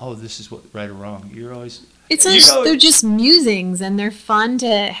 oh, this is what right or wrong. You're always... They're just musings, and they're fun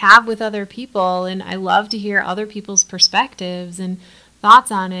to have with other people, and I love to hear other people's perspectives and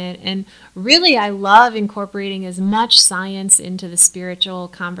thoughts on it. And really, I love incorporating as much science into the spiritual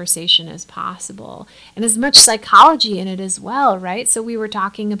conversation as possible, and as much psychology in it as well, right? So we were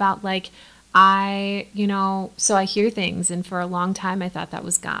talking about so I hear things, and for a long time I thought that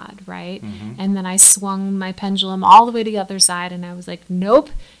was God, right? Mm-hmm. And then I swung my pendulum all the way to the other side, and I was like, nope,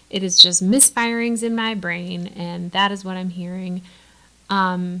 it is just misfirings in my brain, and that is what I'm hearing.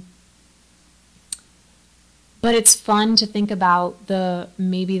 But it's fun to think about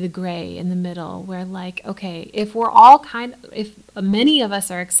maybe the gray in the middle, where okay, if many of us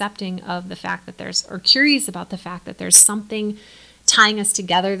are accepting of the fact that or curious about the fact that there's something tying us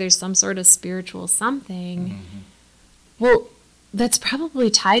together, there's some sort of spiritual something, mm-hmm. well, that's probably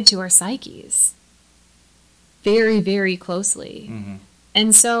tied to our psyches very, very closely. Mm-hmm.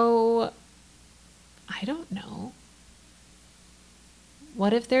 And so, I don't know.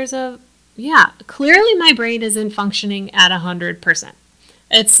 What if there's clearly my brain isn't functioning at 100%.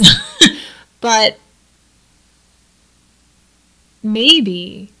 But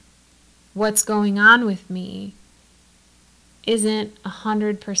maybe what's going on with me isn't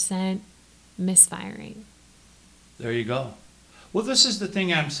 100% misfiring. There you go. Well, this is the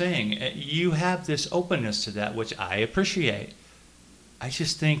thing I'm saying. You have this openness to that, which I appreciate. I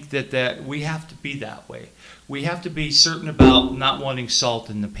just think that we have to be that way. We have to be certain about not wanting salt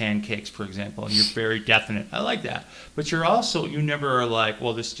in the pancakes, for example, and you're very definite. I like that. But you never are like,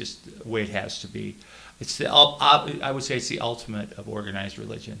 well, this is just the way it has to be. I would say it's the ultimate of organized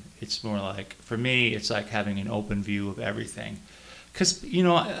religion. It's more like, for me, it's like having an open view of everything. Because,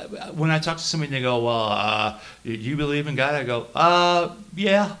 when I talk to somebody, they go, well, you believe in God? I go,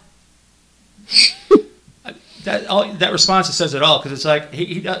 yeah. That response says it all, because it's like,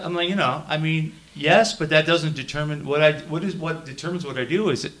 I'm like, yes, but that doesn't determine what determines what I do.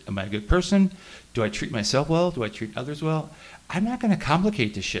 Am I a good person? Do I treat myself well? Do I treat others well? I'm not going to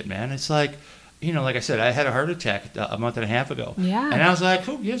complicate this shit, man. It's like, like I said, I had a heart attack a month and a half ago. Yeah. And I was like,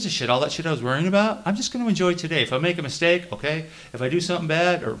 who gives a shit? All that shit I was worrying about, I'm just going to enjoy today. If I make a mistake, okay. If I do something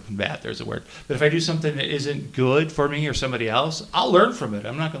bad, there's a word. But if I do something that isn't good for me or somebody else, I'll learn from it.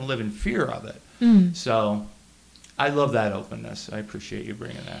 I'm not going to live in fear of it. Mm. So I love that openness. I appreciate you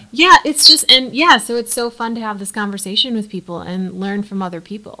bringing that. Yeah, so it's so fun to have this conversation with people and learn from other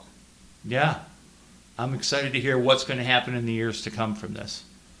people. Yeah. I'm excited to hear what's going to happen in the years to come from this.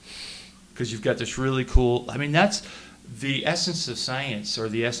 Because you've got this really cool, that's the essence of science, or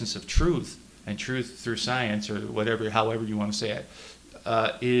the essence of truth, and truth through science, or however you want to say it,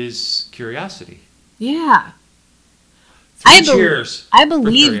 is curiosity. Yeah. I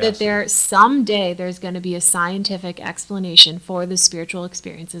believe that someday there's going to be a scientific explanation for the spiritual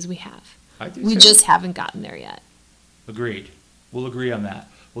experiences we have. We just haven't gotten there yet. Agreed. We'll agree on that.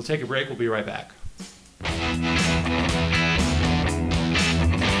 We'll take a break. We'll be right back.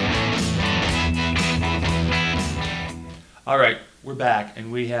 All right, we're back,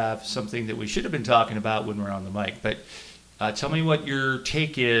 and we have something that we should have been talking about when we're on the mic. But tell me what your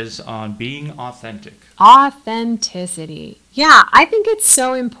take is on being authentic. Authenticity. Yeah, I think it's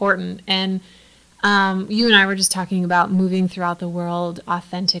so important. And you and I were just talking about moving throughout the world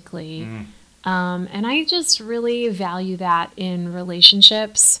authentically. And I just really value that in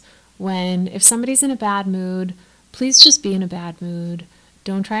relationships. If somebody's in a bad mood, please just be in a bad mood.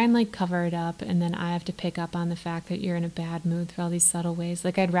 Don't try and cover it up, and then I have to pick up on the fact that you're in a bad mood through all these subtle ways.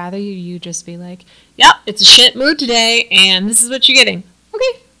 I'd rather you just be like, yep, it's a shit mood today, and this is what you're getting.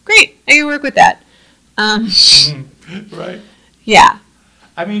 Okay, great. I can work with that. Right. Yeah.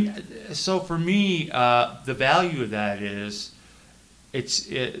 So for me, the value of that is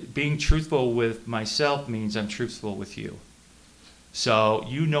being truthful with myself means I'm truthful with you. So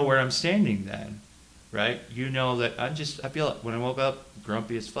you know where I'm standing then. right? You know that I feel like when I woke up,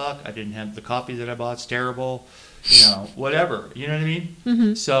 grumpy as fuck. I didn't have the coffee that I bought. It's terrible. Whatever. You know what I mean?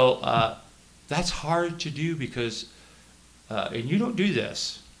 Mm-hmm. So that's hard to do because, and you don't do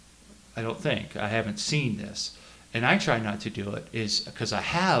this, I don't think. I haven't seen this. And I try not to do it is because I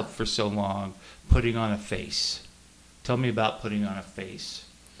have for so long putting on a face. Tell me about putting on a face.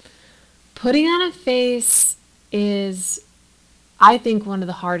 Putting on a face is, I think, one of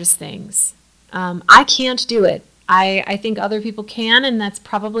the hardest things. I can't do it. I think other people can, and that's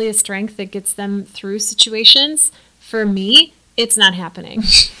probably a strength that gets them through situations. For me, it's not happening.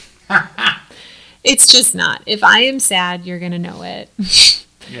 It's just not. If I am sad, you're going to know it.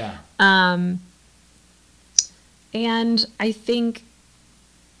 Yeah. And I think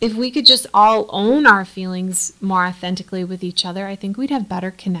if we could just all own our feelings more authentically with each other, I think we'd have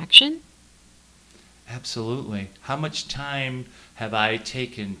better connection. Absolutely. How much time have I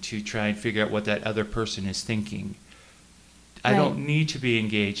taken to try and figure out what that other person is thinking? I don't need to be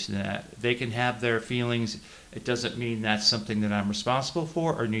engaged in that. They can have their feelings. It doesn't mean that's something that I'm responsible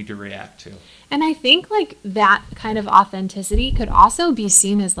for or need to react to. And I think like that kind of authenticity could also be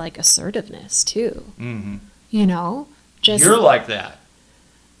seen as like assertiveness too. Mm-hmm. Just you're like that.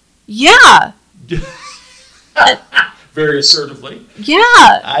 Yeah. Very assertively. Yeah.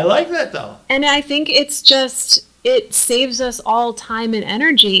 I like that though. And I think it saves us all time and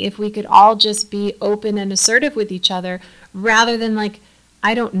energy if we could all just be open and assertive with each other rather than like,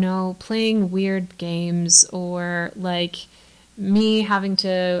 I don't know, playing weird games or like me having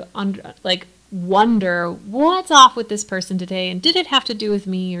to wonder what's off with this person today and did it have to do with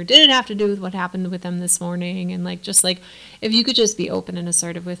me or did it have to do with what happened with them this morning, and like just like if you could just be open and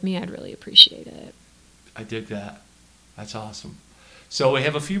assertive with me, I'd really appreciate it. I dig that. That's awesome. So we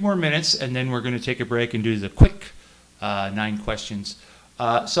have a few more minutes and then we're going to take a break and do the quick 9 questions.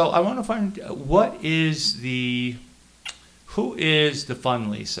 So I want to find who is the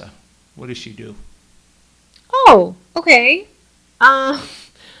fun Lisa? What does she do? Oh, okay.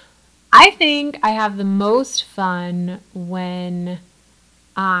 I think I have the most fun when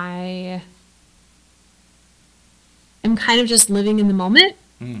I am kind of just living in the moment.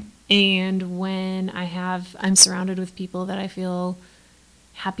 And when I'm surrounded with people that I feel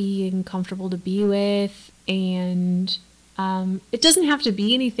happy and comfortable to be with. And it doesn't have to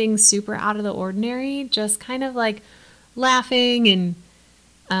be anything super out of the ordinary, just kind of like laughing and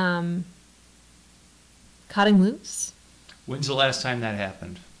cutting loose. When's the last time that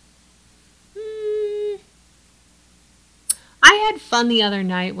happened? I had fun the other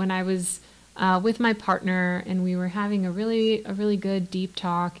night when I was with my partner and we were having a really good deep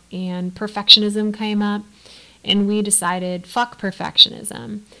talk, and perfectionism came up, and we decided fuck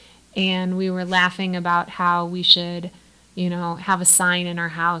perfectionism, and we were laughing about how we should have a sign in our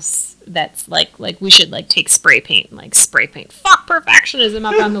house that's like we should like take spray paint fuck perfectionism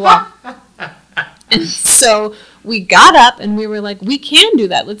up on the wall. And so we got up and we were like, we can do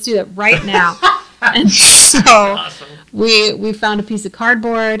that, let's do that right now. And so awesome. we found a piece of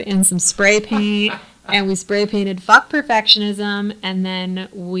cardboard and some spray paint, and we spray painted fuck perfectionism, and then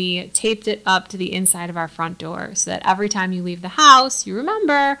we taped it up to the inside of our front door so that every time you leave the house, you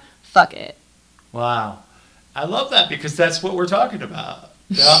remember, fuck it. Wow. I love that because that's what we're talking about.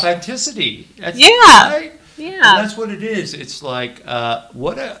 The authenticity. That's, yeah. Right? Yeah. And that's what it is. It's like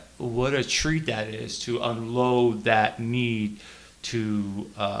what a treat that is to unload that need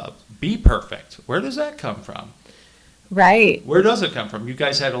to be perfect. Where does that come from? Right. Where does it come from? You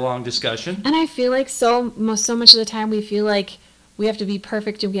guys had a long discussion. And I feel like so much of the time we feel like we have to be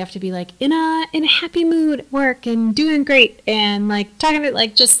perfect and we have to be like in a happy mood at work and doing great and like talking to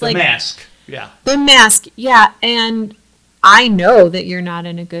like just like the mask. Yeah. The mask. Yeah. And I know that you're not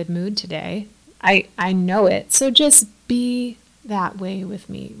in a good mood today. I know it. So just be that way with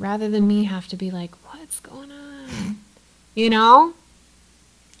me rather than me have to be like, what's going on?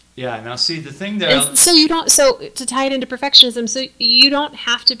 Yeah. Now see the thing that so to tie it into perfectionism, so you don't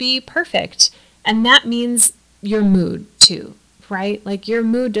have to be perfect, and that means your mood too, right? Like your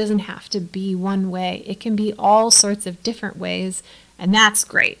mood doesn't have to be one way. It can be all sorts of different ways, and that's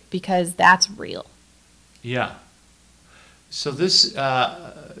great because that's real. Yeah. So this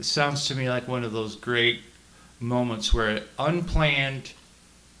sounds to me like one of those great moments where unplanned,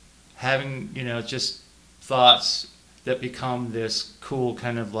 having just thoughts that become this cool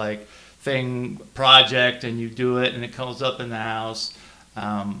kind of like project, and you do it and it comes up in the house.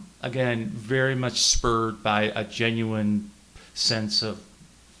 Again, very much spurred by a genuine sense of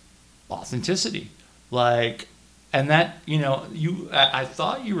authenticity. And that, I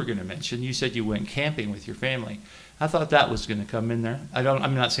thought you were going to mention, you said you went camping with your family. I thought that was going to come in there.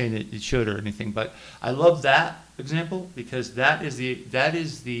 I'm not saying it should or anything, but I love that example because that is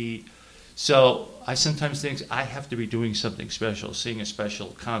the. So I sometimes think I have to be doing something special, seeing a special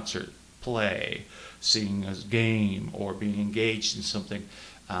concert, play, seeing a game, or being engaged in something,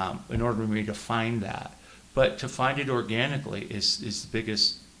 in order for me to find that. But to find it organically is the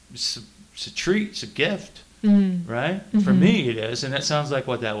biggest. It's a treat. It's a gift, right? Mm-hmm. For me, it is, and that sounds like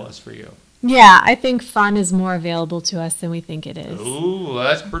what that was for you. Yeah, I think fun is more available to us than we think it is. Ooh,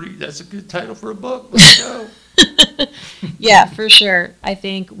 that's a good title for a book. Let's go. Yeah, for sure. I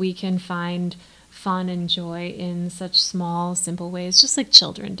think we can find fun and joy in such small, simple ways, just like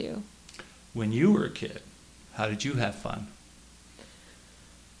children do. When you were a kid, how did you have fun?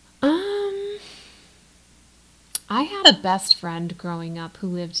 I had a best friend growing up who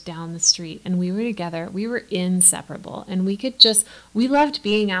lived down the street, and we were together. We were inseparable, and we loved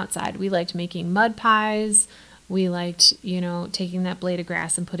being outside. We liked making mud pies. We liked, taking that blade of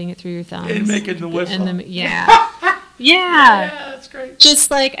grass and putting it through your thumbs. And making the whistle. Yeah. Yeah, that's great. Just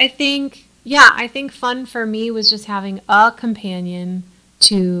like, I think fun for me was just having a companion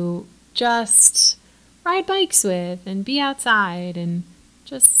to just ride bikes with and be outside and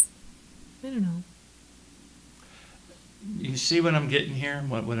just, I don't know. You see what I'm getting here,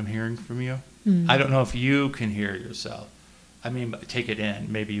 what I'm hearing from you? I don't know if you can hear yourself. I mean, take it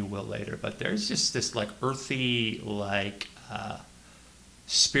in. Maybe you will later. But there's just this like earthy, like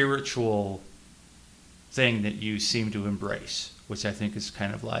spiritual thing that you seem to embrace, which I think is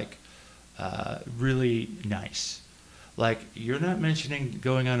kind of like really nice. Like, you're not mentioning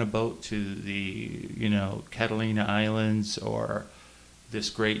going on a boat to the, Catalina Islands or this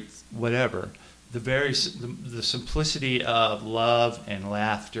great whatever. The simplicity of love and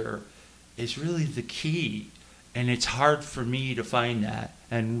laughter is really the key, and it's hard for me to find that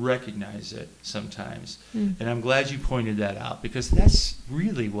and recognize it sometimes. And I'm glad you pointed that out, because that's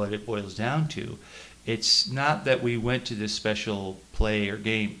really what it boils down to. It's not that we went to this special play or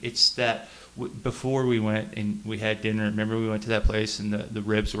game. It's that before we went and we had dinner, remember we went to that place and the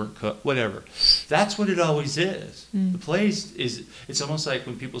ribs weren't cooked, whatever. That's what it always is. The place it's almost like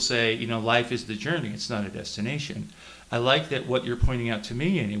when people say, life is the journey, it's not a destination. I like that what you're pointing out to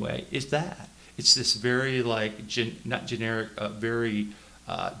me anyway is that. It's this very not generic, very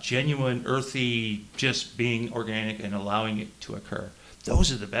genuine, earthy, just being organic and allowing it to occur.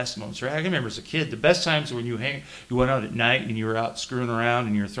 Those are the best moments, right? I remember as a kid, the best times when you went out at night and you were out screwing around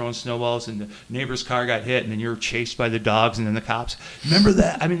and you were throwing snowballs and the neighbor's car got hit and then you were chased by the dogs and then the cops. Remember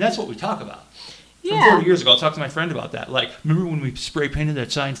that? I mean, that's what we talk about. Yeah. From 40 years ago, I'll talk to my friend about that. Like, remember when we spray painted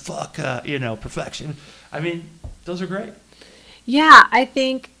that sign, fuck, perfection? I mean, those are great. Yeah, I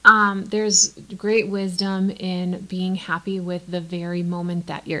think there's great wisdom in being happy with the very moment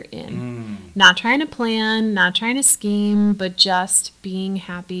that you're in. Not trying to plan, not trying to scheme, but just being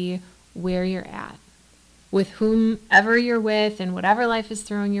happy where you're at, with whomever you're with and whatever life is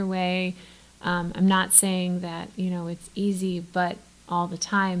throwing your way. I'm not saying that, it's easy but all the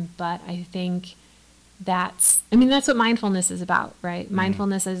time, but I think that's what mindfulness is about, right?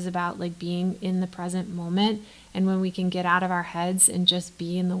 Mindfulness is about like being in the present moment. And when we can get out of our heads and just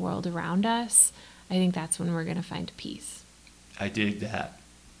be in the world around us, I think that's when we're going to find peace. I dig that.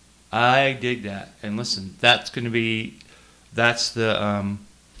 And listen, that's the,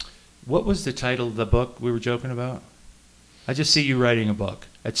 what was the title of the book we were joking about? I just see you writing a book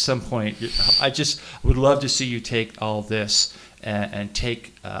at some point. I just would love to see you take all this and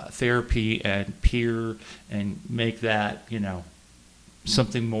take therapy and peer and make that,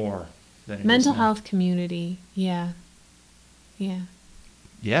 something more. Mental health community. Yeah.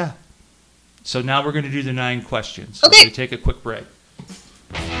 So now we're going to do the 9 questions. Okay. We're going to take a quick break.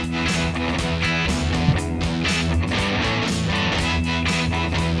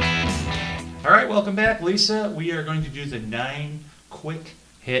 All right, welcome back, Lisa. We are going to do the 9 quick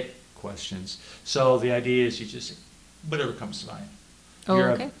hit questions. So the idea is you just, whatever comes to mind.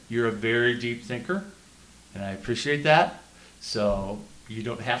 Okay. You're a very deep thinker, and I appreciate that. So you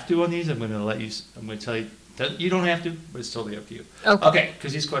don't have to on these. I'm going to tell you, you don't have to, but it's totally up to you. Okay,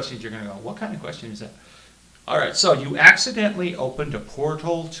 because these questions you're going to go, what kind of question is that? All right, so you accidentally opened a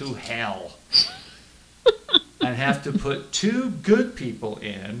portal to hell and have to put 2 good people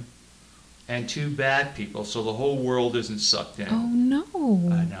in and 2 bad people so the whole world isn't sucked in. Oh, no.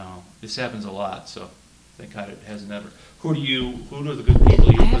 I know. This happens a lot, so thank God it hasn't ever. Who are the good people you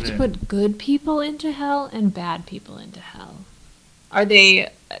put in? I have to put good people into hell and bad people into hell. Do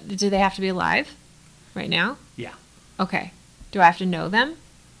they have to be alive right now? Yeah. Okay. Do I have to know them?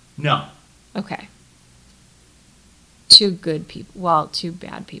 No. Okay. two good people. Well, two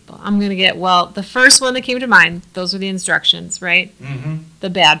bad people. I'm going to get, the first one that came to mind, those were the instructions, right? Mm-hmm. The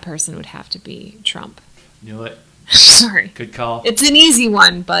bad person would have to be Trump. Knew it. Sorry. Good call. It's an easy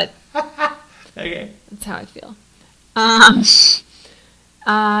one, but Okay. that's how I feel.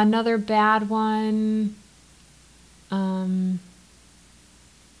 Another bad one.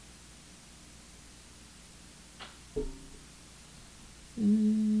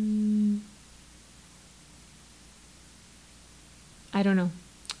 I don't know. I'm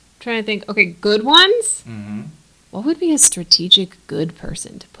trying to think. Okay, good ones? Mm-hmm. What would be a strategic good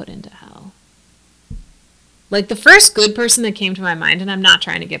person to put into hell? Like the first good person that came to my mind, and I'm not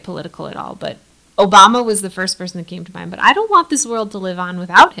trying to get political at all, but Obama was the first person that came to mind, but I don't want this world to live on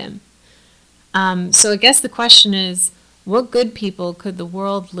without him. So I guess the question is, what good people could the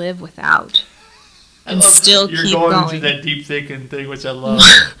world live without and still keep going? You're going into that deep thinking thing, which I love.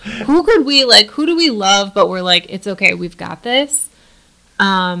 Who do we love, but we're like, it's okay, we've got this?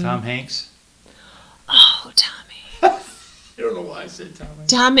 Tom Hanks. Oh, Tom Hanks. I don't know why I said Tom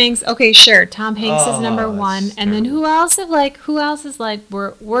Hanks. Tom Hanks. Okay, sure. Tom Hanks is number one. That's And then terrible. who else is like,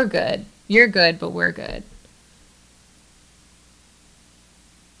 we're good. You're good, but we're good.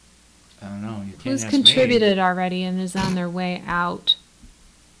 I don't know. You can't Who's ask contributed already and is on their way out?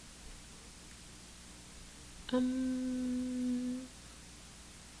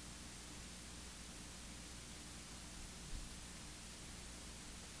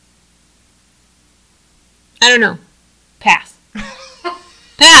 I don't know. Pass.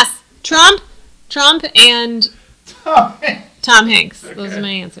 Pass. Trump, and me. Tom Hanks. Okay. Those are my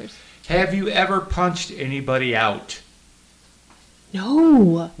answers. Have you ever punched anybody out?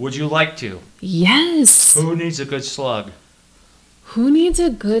 No. Would you like to? Yes. Who needs a good slug? Who needs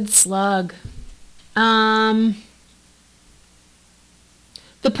a good slug? The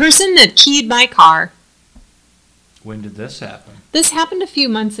person that keyed my car. When did this happen? This happened a few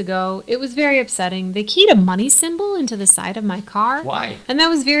months ago. It was very upsetting. They keyed a money symbol into the side of my car. Why? And that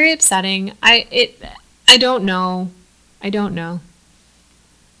was very upsetting. I don't know.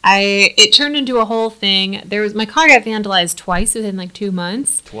 It turned into a whole thing. My car got vandalized twice within like 2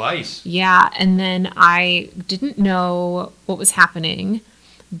 months. Twice. Yeah, and then I didn't know what was happening,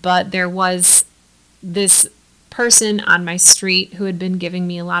 but there was this person on my street who had been giving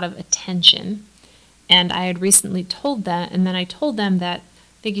me a lot of attention, and I had recently told them, and then I told them that,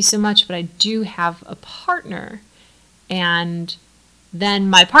 thank you so much, but I do have a partner. And then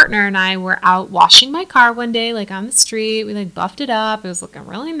my partner and I were out washing my car one day, like on the street. We like buffed it up. It was looking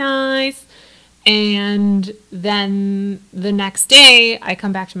really nice. And then the next day I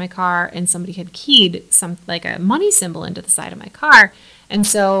come back to my car and somebody had keyed like a money symbol into the side of my car. And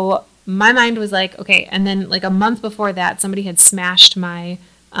so my mind was like, okay. And then like a month before that, somebody had smashed my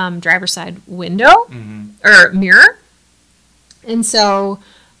driver's side window or mirror. And so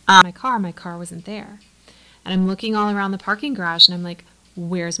my car wasn't there. And I'm looking all around the parking garage and I'm like,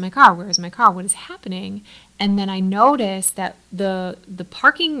 where's my car? Where's my car? What is happening? And then I noticed that the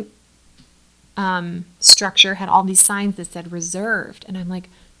parking structure had all these signs that said reserved. And I'm like,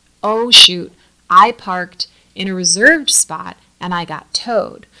 oh shoot, I parked in a reserved spot and I got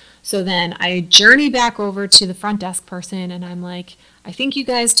towed. So then I journey back over to the front desk person and I'm like, I think you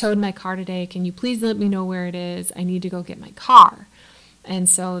guys towed my car today. Can you please let me know where it is? I need to go get my car. And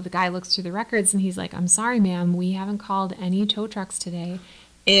so the guy looks through the records and he's like, I'm sorry, ma'am, we haven't called any tow trucks today.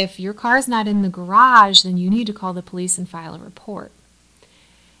 If your car's not in the garage, then you need to call the police and file a report.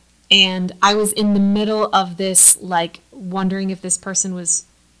 And I was in the middle of this, like, wondering if this person was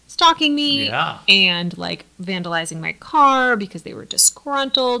stalking me and, like, vandalizing my car because they were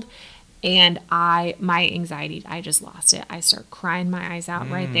disgruntled. And my anxiety, I just lost it. I start crying my eyes out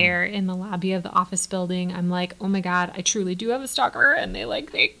right there in the lobby of the office building. I'm like, oh my God, I truly do have a stalker. And they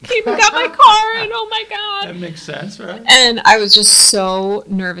came and got my car. And oh my God. That makes sense, right? And I was just so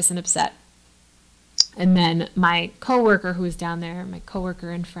nervous and upset. And then my coworker who was down there, my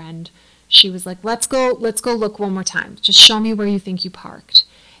coworker and friend, she was like, let's go look one more time. Just show me where you think you parked.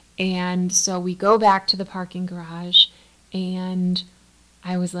 And so we go back to the parking garage and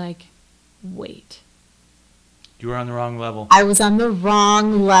I was like, wait. You were on the wrong level. I was on the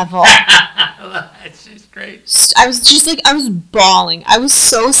wrong level. That's just great. I was bawling. I was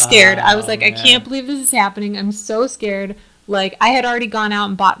so scared. I was like, man. I can't believe this is happening. I'm so scared. Like, I had already gone out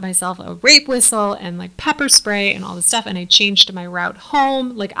and bought myself a rape whistle and like pepper spray and all this stuff. And I changed my route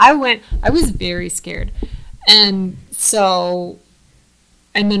home. Like, I was very scared. And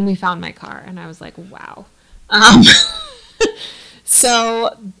then we found my car and I was like, wow.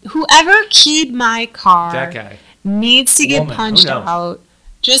 So whoever keyed my car That guy. needs to get Woman. punched Who knows? out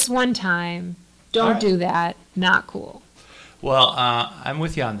just one time. Don't All right. do that. Not cool. Well, I'm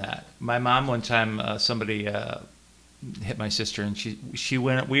with you on that. My mom one time, somebody hit my sister, and she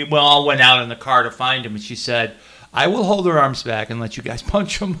went. We all went out in the car to find him, and she said, "I will hold her arms back and let you guys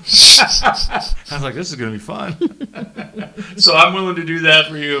punch him." I was like, "This is going to be fun." So I'm willing to do that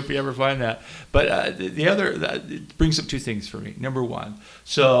for you if you ever find that. But the other it brings up two things for me. Number one,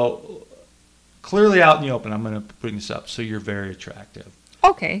 so clearly out in the open, I'm going to bring this up. So you're very attractive.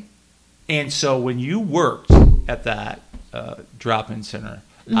 Okay. And so when you worked at that drop-in center,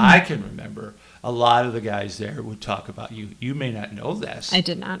 I can remember a lot of the guys there would talk about you. You may not know this. I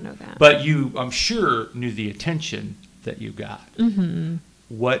did not know that. But you, I'm sure, knew the attention that you got. Mm-hmm.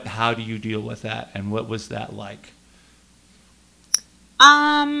 How do you deal with that, and what was that like?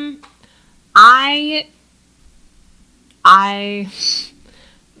 I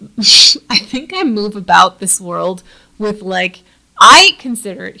think I move about this world with I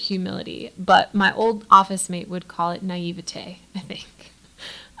consider it humility, but my old office mate would call it naivete, I think.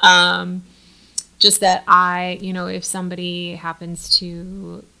 Just that if somebody happens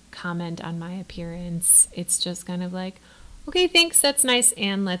to comment on my appearance, it's just kind of like, okay, thanks, that's nice,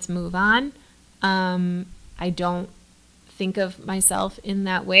 and let's move on. I don't think of myself in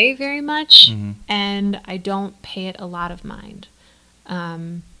that way very much, and I don't pay it a lot of mind.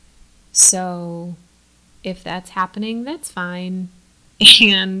 So if that's happening, that's fine.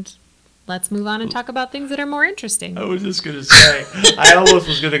 And let's move on and talk about things that are more interesting. I was just going to say, I almost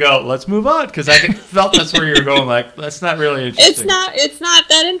was going to go, let's move on, because I felt that's where you were going, like, that's not really interesting. It's not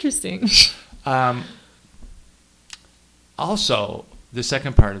that interesting. Also, the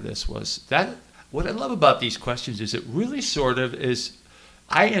second part of this was that what I love about these questions is it really sort of is,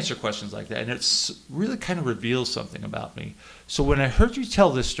 I answer questions like that, and it's really kind of reveals something about me. So when I heard you tell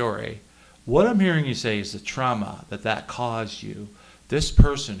this story, what I'm hearing you say is the trauma that caused you, this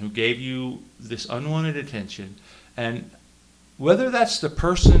person who gave you this unwanted attention, and whether that's the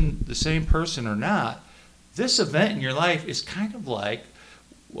same person or not, this event in your life is kind of like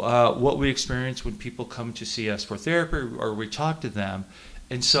what we experience when people come to see us for therapy or we talk to them.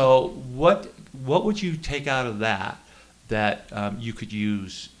 And so what would you take out of that you could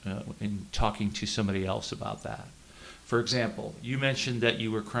use in talking to somebody else about that? For example, you mentioned that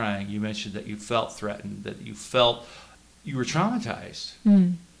you were crying. You mentioned that you felt threatened, that you felt you were traumatized,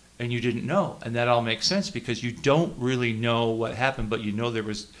 and you didn't know. And that all makes sense because you don't really know what happened, but you know it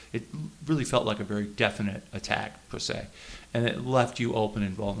really felt like a very definite attack, per se, and it left you open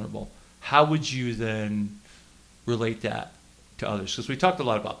and vulnerable. How would you then relate that to others? Because we talked a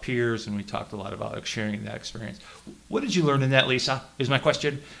lot about peers, and we talked a lot about sharing that experience. What did you learn in that, Lisa, is my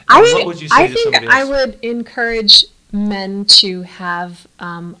question. What would you say to somebody else? I would encourage men to have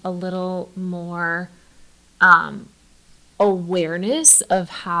a little more awareness of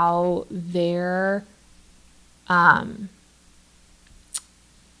how their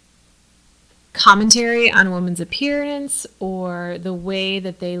commentary on a woman's appearance or the way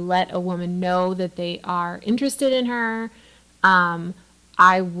that they let a woman know that they are interested in her.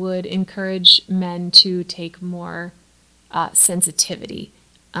 I would encourage men to take more sensitivity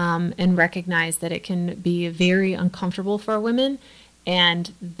and recognize that it can be very uncomfortable for women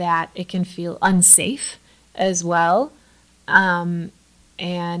and that it can feel unsafe as well.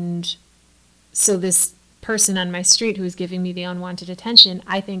 And so this person on my street who was giving me the unwanted attention,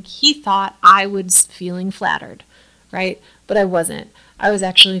 I think he thought I was feeling flattered, right? But I wasn't. I was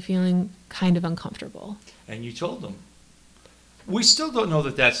actually feeling kind of uncomfortable. And you told them. We still don't know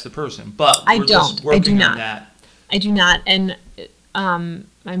that that's the person, but I we're don't. just working I do on not. that. I do not. And I'm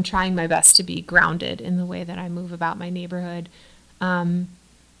trying my best to be grounded in the way that I move about my neighborhood.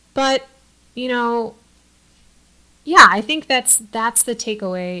 But, yeah, I think that's the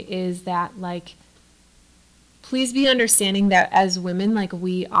takeaway is that, please be understanding that as women,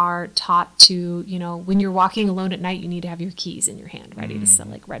 we are taught to, when you're walking alone at night, you need to have your keys in your hand, ready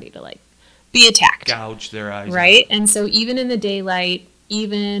to be attacked. Gouge their eyes. Right? And so even in the daylight,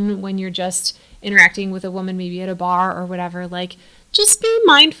 even when you're just interacting with a woman, maybe at a bar or whatever, just be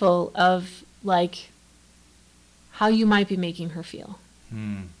mindful of, how you might be making her feel.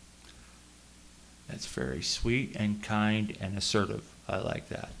 That's very sweet and kind and assertive. I like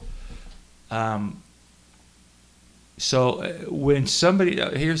that. So when somebody,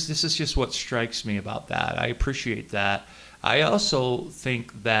 this is just what strikes me about that. I appreciate that. I also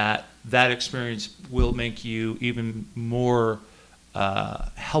think that experience will make you even more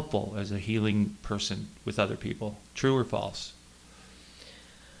helpful as a healing person with other people. True or false?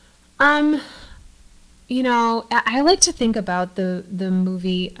 I like to think about the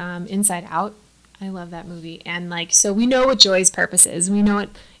movie Inside Out. I love that movie. And like, so we know what joy's purpose is. We know it,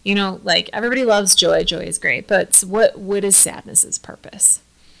 like everybody loves joy. Joy is great. But what is sadness's purpose?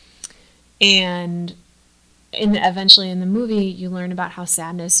 And eventually in the movie, you learn about how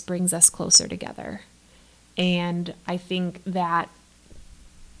sadness brings us closer together. And I think that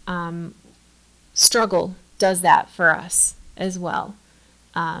struggle does that for us as well.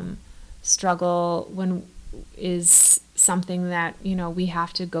 Struggle is something that, we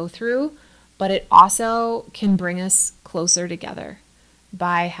have to go through, but it also can bring us closer together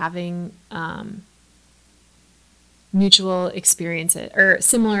by having mutual experiences or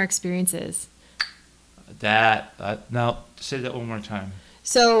similar experiences. Now say that one more time.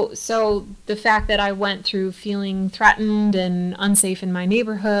 So the fact that I went through feeling threatened and unsafe in my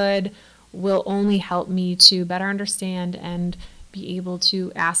neighborhood will only help me to better understand and be able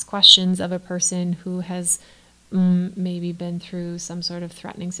to ask questions of a person who has maybe been through some sort of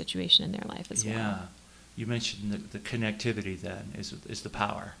threatening situation in their life as well. Yeah. You mentioned the connectivity then is the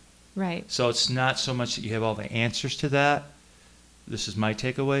power. Right. So it's not so much that you have all the answers to that. This is my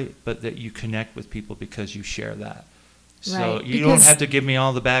takeaway, but that you connect with people because you share that. So right. you don't have to give me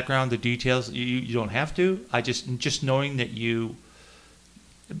all the background, the details. You don't have to. I just knowing that you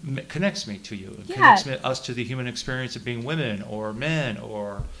connects me to you. It connects us to the human experience of being women or men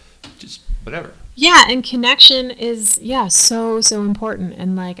or just whatever. Yeah, and connection is so important.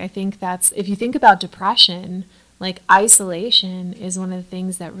 And like I think that's, if you think about depression, like isolation is one of the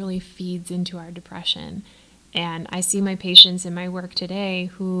things that really feeds into our depression. And I see my patients in my work today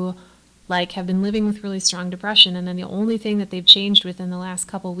who like have been living with really strong depression, and then the only thing that they've changed within the last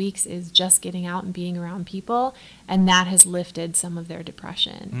couple weeks is just getting out and being around people, and that has lifted some of their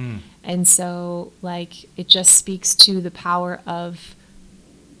depression. And so like it just speaks to the power of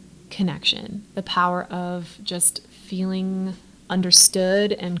connection, the power of just feeling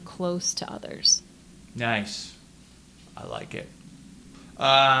understood and close to others. Nice. I like it.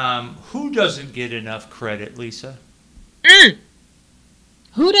 Who doesn't get enough credit, Lisa?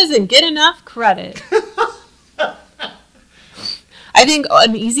 Who doesn't get enough credit? I think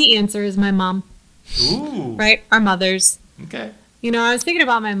an easy answer is my mom. Ooh. Right? Our mothers. Okay. I was thinking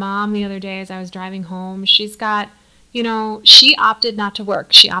about my mom the other day as I was driving home. She's got, she opted not to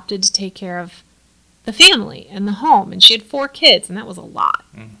work. She opted to take care of the family and the home. And she had 4 kids, and that was a lot.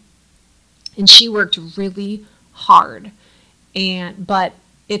 And she worked really hard. But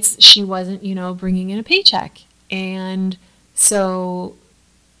she wasn't, bringing in a paycheck. And so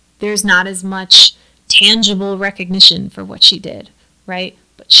there's not as much tangible recognition for what she did, right?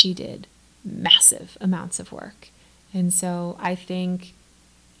 But she did massive amounts of work. And so I think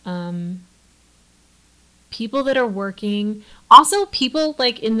people that are working, also people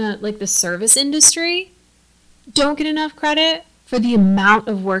like in the service industry, don't get enough credit for the amount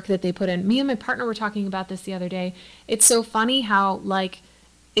of work that they put in. Me and my partner were talking about this the other day. It's so funny how like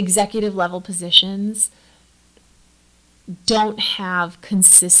executive level positions don't have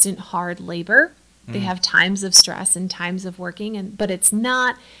consistent hard labor. They have times of stress and times of working, but it's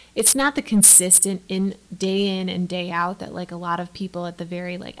not the consistent day in and day out that like a lot of people at the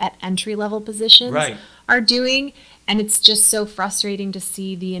very like at entry level positions are doing. And it's just so frustrating to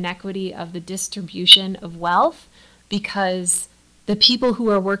see the inequity of the distribution of wealth, because the people who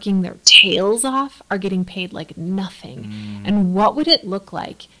are working their tails off are getting paid like nothing. And what would it look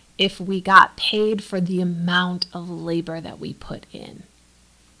like if we got paid for the amount of labor that we put in?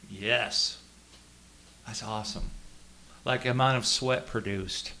 Yes. That's awesome. Like amount of sweat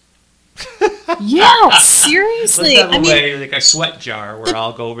produced. Yeah, seriously. Let's have like a sweat jar where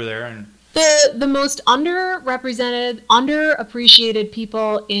I'll go over there and... The most underrepresented, underappreciated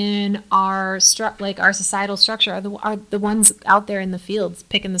people in our societal structure are the ones out there in the fields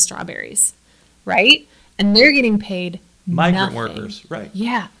picking the strawberries, right? And they're getting paid migrant nothing. Workers, right?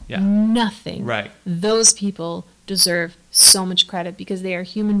 Yeah, nothing. Right. Those people deserve so much credit because they are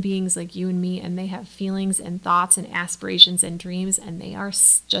human beings like you and me, and they have feelings and thoughts and aspirations and dreams, and they are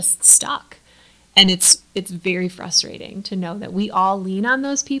just stuck. And it's very frustrating to know that we all lean on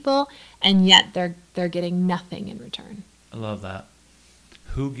those people, and yet they're getting nothing in return. I love that.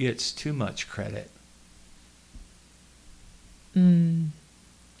 Who gets too much credit? Too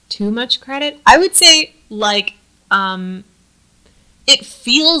much credit? I would say like it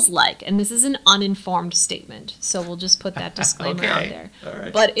feels like, and this is an uninformed statement, so we'll just put that disclaimer out there. All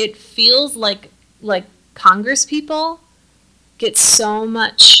right. But it feels like Congress people get so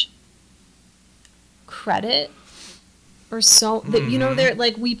much credit, or so that they're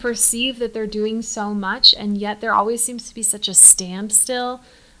like, we perceive that they're doing so much, and yet there always seems to be such a standstill,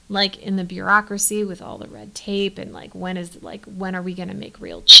 like in the bureaucracy with all the red tape and like when are we going to make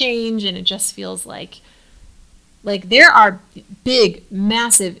real change? And it just feels like there are big,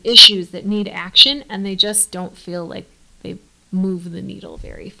 massive issues that need action, and they just don't feel like they move the needle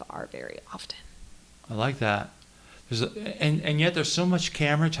very far, very often. I like that. And yet there's so much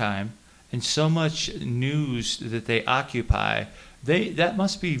camera time and so much news that they occupy. That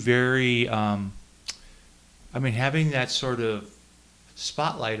must be very. Having that sort of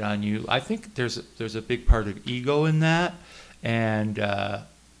spotlight on you, I think there's a big part of ego in that, and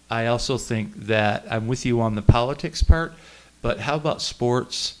I also think that I'm with you on the politics part. But how about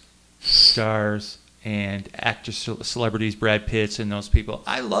sports stars and actors, celebrities, Brad Pitts and those people?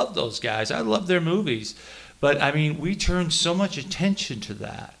 I love those guys. I love their movies. But, we turn so much attention to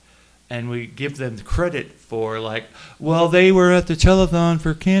that. And we give them credit for, they were at the telethon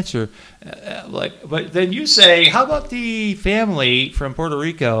for cancer. But then you say, how about the family from Puerto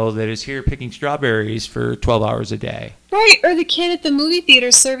Rico that is here picking strawberries for 12 hours a day? Right, or the kid at the movie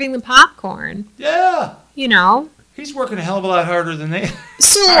theater serving the popcorn. Yeah. He's working a hell of a lot harder than they.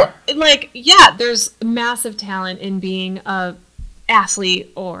 So, there's massive talent in being a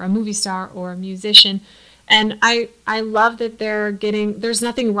athlete or a movie star or a musician. And I love that there's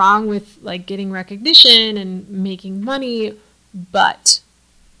nothing wrong with getting recognition and making money, but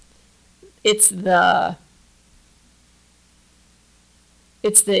it's the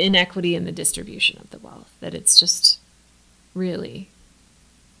inequity in the distribution of the wealth that it's just really,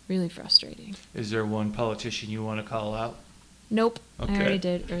 really frustrating. Is there one politician you want to call out? Nope. Okay. I already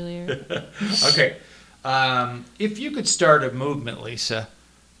did earlier. Okay. If you could start a movement, Lisa,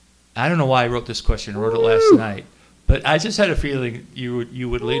 I don't know why I wrote this question. I wrote it last night. But I just had a feeling you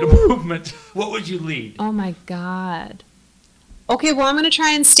would lead a movement. What would you lead? Oh, my God. Okay, well, I'm going to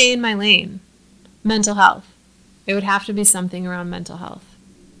try and stay in my lane. Mental health. It would have to be something around mental health,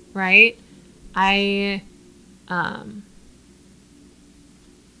 right? I have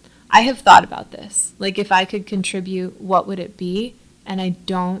thought about this. If I could contribute, what would it be? And I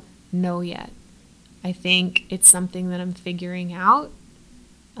don't know yet. I think it's something that I'm figuring out.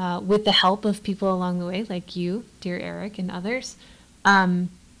 With the help of people along the way, like you, dear Eric, and others. I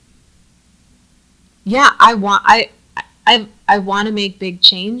want to make big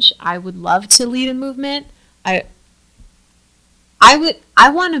change. I would love to lead a movement. I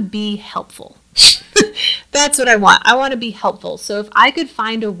want to be helpful. That's what I want. I want to be helpful. So if I could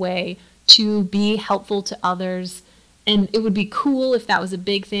find a way to be helpful to others, and it would be cool if that was a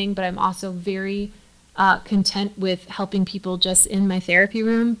big thing, but I'm also very content with helping people just in my therapy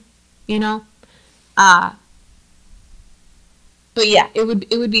room, but yeah, it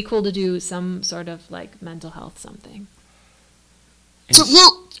would be cool to do some sort of mental health something. So,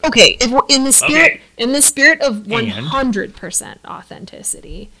 okay, if we're in the spirit of 100%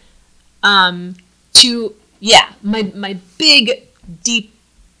 authenticity, my big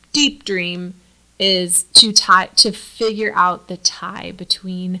deep dream is to figure out the tie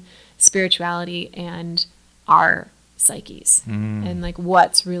between spirituality and our psyches and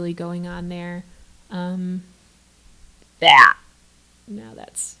what's really going on there.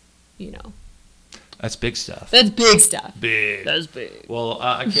 That's big stuff. That's big stuff. Big. That's big. Well,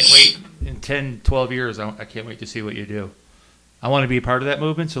 I can't wait. In 10, 12 years, I can't wait to see what you do. I want to be a part of that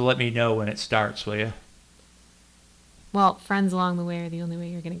movement, so let me know when it starts, will you? Well, friends along the way are the only way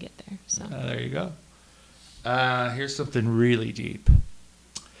you're going to get there. So there you go. Here's something really deep.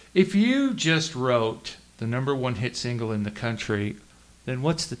 If you just wrote the #1 hit single in the country, then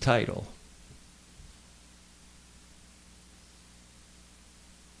what's the title?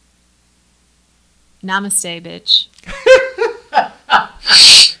 Namaste, bitch.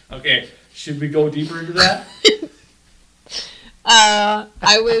 Okay, should we go deeper into that? I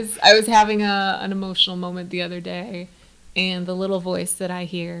was having an emotional moment the other day, and the little voice that I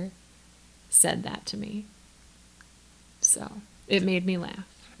hear said that to me. So it made me laugh.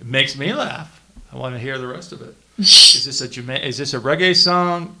 It makes me laugh. I want to hear the rest of it. Is this a reggae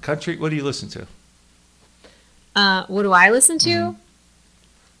song, country? What do you listen to? What do I listen to? Mm-hmm.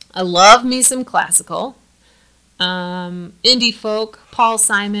 I love me some classical. Indie folk, Paul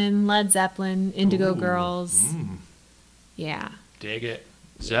Simon, Led Zeppelin, Indigo Girls. Yeah. Dig it.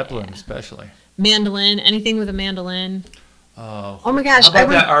 Zeppelin especially. Mandolin, anything with a mandolin. Oh my gosh. How about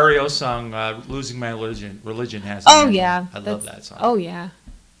that REO song, Losing My Religion has Oh, yeah. I love that song. Oh, yeah.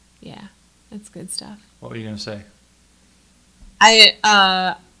 Yeah. That's good stuff. What were you going to say?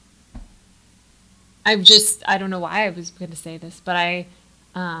 I don't know why I was going to say this, but I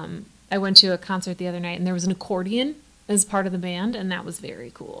went to a concert the other night, and there was an accordion as part of the band, and that was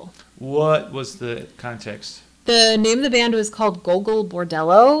very cool. What was the context? The name of the band was called Gogol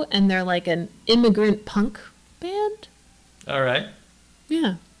Bordello, and they're like an immigrant punk band. All right.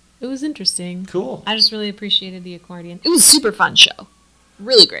 Yeah, it was interesting. Cool. I just really appreciated the accordion. It was a super fun show.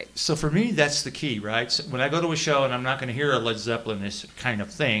 Really great. So for me, that's the key, right? So when I go to a show and I'm not going to hear a Led Zeppelin-ish kind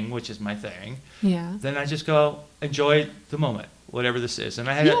of thing, which is my thing, Yeah. then I just go enjoy the moment, whatever this is. And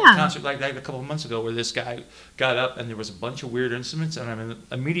I had a concert like that a couple of months ago where this guy got up and there was a bunch of weird instruments, and I'm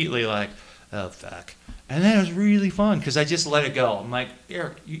immediately like, oh, fuck. And then it was really fun because I just let it go. I'm like,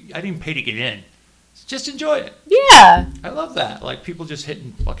 Eric, I didn't pay to get in. Just enjoy it. Yeah. I love that. Like people just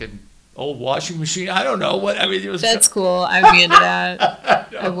hitting fucking old washing machine. I don't know what. I mean, it was. That's cool. I would be into that.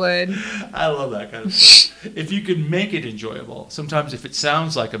 I would. I love that kind of stuff. If you can make it enjoyable. Sometimes if it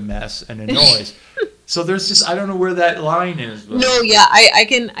sounds like a mess and a noise. So there's just, I don't know where that line is. But. No, yeah,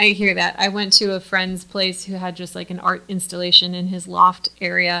 I hear that. I went to a friend's place who had just like an art installation in his loft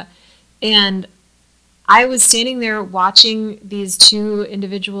area, and I was standing there watching these two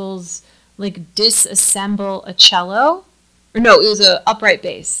individuals like disassemble a cello. Or no, it was an upright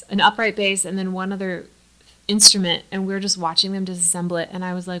bass, and then one other instrument, and we were just watching them disassemble it, and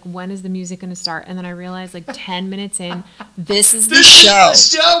I was like, when is the music going to start? And then I realized like 10 minutes in, this is the show. This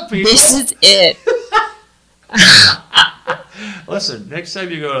is the show, people. This is it. Listen, next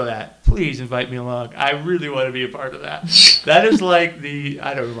time you go to that, please invite me along. I really want to be a part of that. That is like the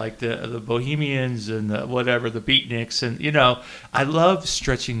Bohemians and the whatever, the Beatniks. And, you know, I love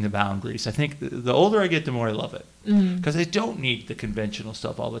stretching the boundaries. I think the older I get, the more I love it. Because I don't need the conventional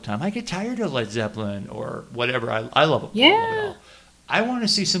stuff all the time. I get tired of Led Zeppelin or whatever. I love it. Yeah. I love it all. I want to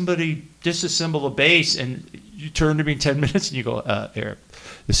see somebody disassemble a bass, and you turn to me in 10 minutes and you go, Eric,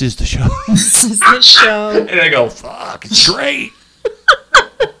 this is the show. This is the show. And I go, fuck, it's great.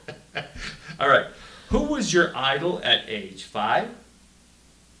 All right. Who was your idol at age 5?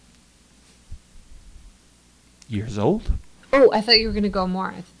 Years old? Oh, I thought you were going to go more.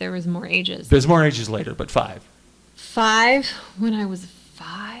 I thought there was more ages. There's more ages later, but 5. 5? When I was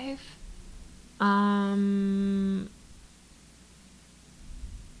 5?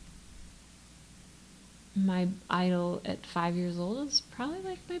 My idol at 5 years old is probably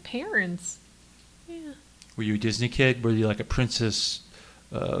like my parents. Yeah. Were you a Disney kid? Were you like a princess?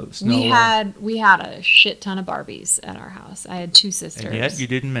 Snow We had a shit ton of Barbies at our house. I had 2 sisters. And yet you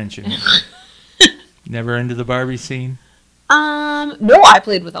didn't mention it. Never into the Barbie scene? No, I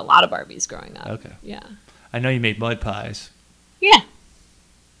played with a lot of Barbies growing up. Okay. Yeah. I know you made mud pies. Yeah.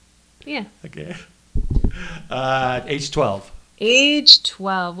 Yeah. Okay. Age 12. Age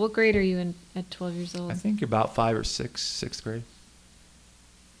 12. What grade are you in at 12 years old? I think you're about 5 or 6, 6th grade.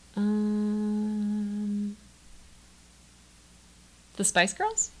 The Spice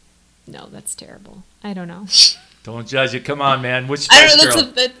Girls? No, that's terrible. I don't know. Don't judge it. Come on, man. Which I Spice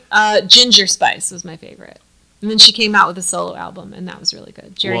don't know. Girl? Ginger Spice was my favorite. And then she came out with a solo album, and that was really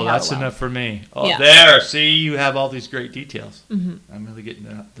good. Jerry Well, that's Halliwell. enough for me. Oh, Yeah. there. See, you have all these great details. Mm-hmm. I'm really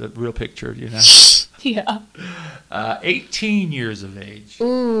getting the real picture, you know. Yeah. 18 years of age.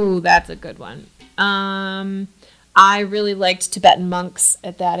 Ooh, that's a good one. I really liked Tibetan monks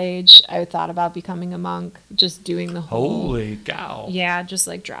at that age. I thought about becoming a monk, just doing the whole... Holy cow. Yeah, just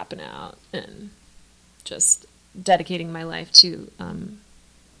like dropping out and just dedicating my life to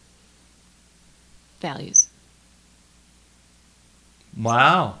values.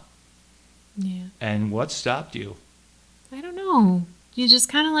 Wow. Yeah. And what stopped you? I don't know. You just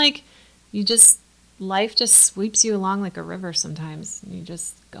kind of like, life just sweeps you along like a river sometimes. And you're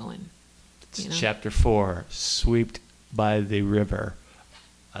just going. It's You know? Chapter 4, Swept by the River.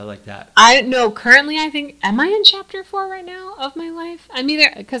 I like that. I know. Currently, I think, am I in chapter 4 right now of my life? I'm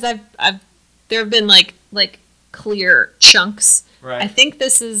either, because there have been like clear chunks. Right. I think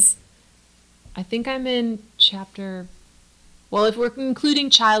I'm in chapter, well, if we're including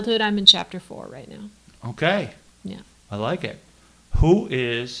childhood, I'm in chapter 4 right now. Okay. Yeah. I like it.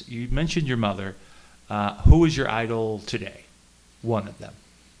 You mentioned your mother. Who is your idol today? One of them.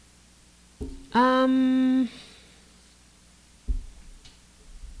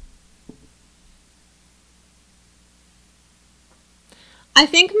 I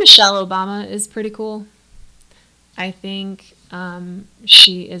think Michelle Obama is pretty cool. I think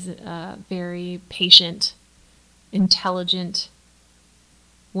she is a very patient, intelligent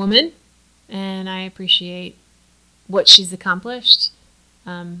woman, and I appreciate what she's accomplished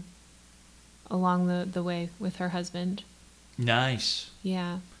along the way with her husband. Nice.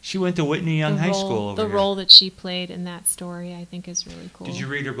 Yeah. She went to Whitney Young High School over The here. role that she played in that story, I think, is really cool. Did you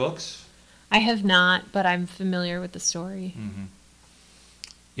read her books? I have not, but I'm familiar with the story. Mm-hmm.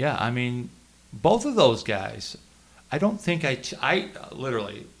 Yeah, I mean, both of those guys, I don't think I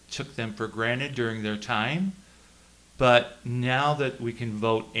literally took them for granted during their time, But now that we can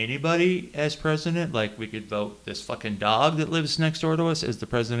vote anybody as president, like we could vote this fucking dog that lives next door to us as the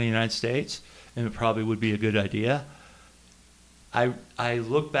president of the United States, and it probably would be a good idea. I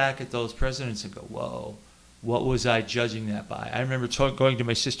look back at those presidents and go, whoa, what was I judging that by? I remember going to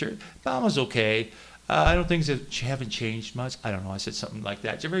my sister, Obama's okay. I don't think things haven't changed much. I don't know. I said something like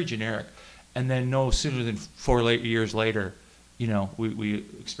that. It's very generic. And then no sooner than 4 years later, we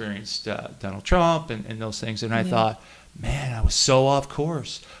experienced Donald Trump and those things. And I thought, man, I was so off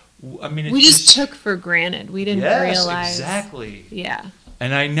course. I mean, we just took for granted. We didn't realize. Yes, exactly. Yeah.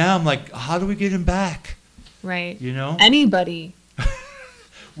 And I'm like, how do we get him back? Right. Anybody.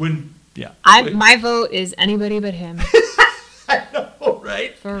 My vote is anybody but him. I know,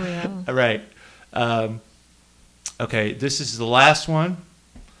 right? For real. Right. Okay, this is the last one.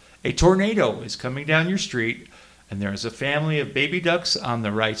 A tornado is coming down your street, and there's a family of baby ducks on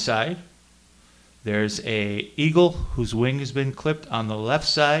the right side. There's a eagle whose wing has been clipped on the left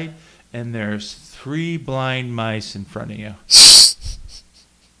side, and there's 3 blind mice in front of you.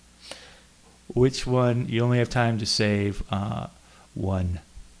 Which one? You only have time to save one.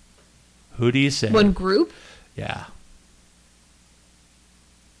 Who do you say? One group? Yeah.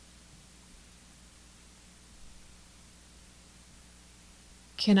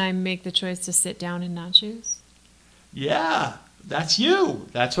 Can I make the choice to sit down and not choose? Yeah, that's you.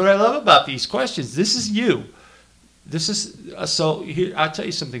 That's what I love about these questions. This is you. This is so. Here, I'll tell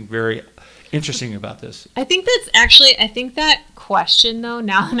you something very interesting about this. I think that question though.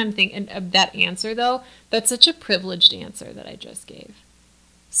 Now that I'm thinking of that answer though, that's such a privileged answer that I just gave.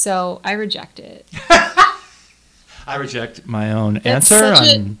 So I reject it. I reject my own answer.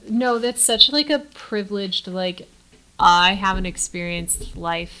 That's such like a privileged I haven't experienced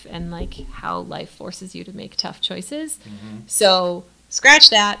life and how life forces you to make tough choices. Mm-hmm. So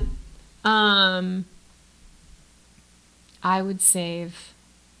scratch that. I would save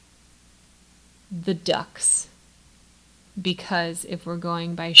the ducks because if we're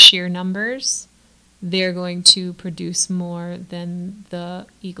going by sheer numbers, they're going to produce more than the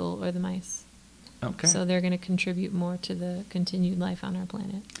eagle or the mice. Okay. So they're going to contribute more to the continued life on our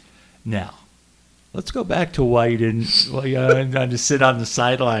planet. Now, let's go back to why you didn't to sit on the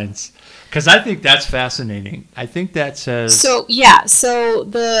sidelines, because I think that's fascinating. I think that says so. Yeah. So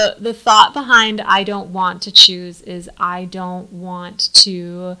the thought behind I don't want to choose is I don't want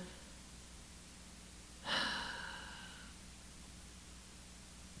to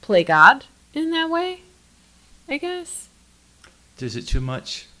play God in that way, I guess. Is it too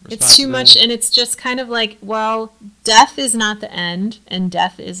much? It's too much, and it's just kind of death is not the end, and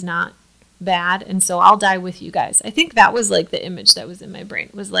death is not bad, and so I'll die with you guys. I think that was the image that was in my brain.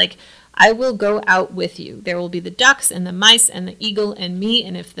 It was I will go out with you. There will be the ducks and the mice and the eagle and me,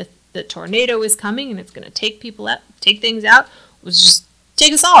 and if the tornado is coming and it's going to take people out, take things out, we'll just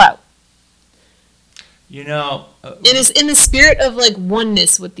take us all out. In the spirit of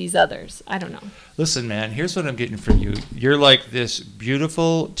oneness with these others. I don't know. Listen, man, here's what I'm getting from you. You're like this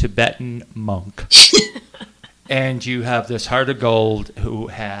beautiful Tibetan monk. And you have this heart of gold who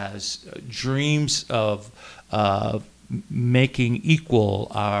has dreams of making equal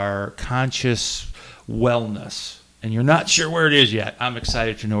our conscious wellness. And you're not sure where it is yet. I'm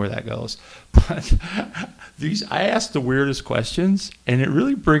excited to know where that goes. But I ask the weirdest questions, and it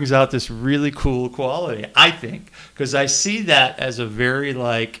really brings out this really cool quality, I think. Because I see that as a very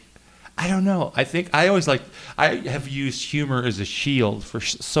I don't know. I think I have used humor as a shield for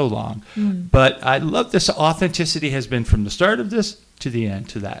so long, but I love this authenticity has been from the start of this to the end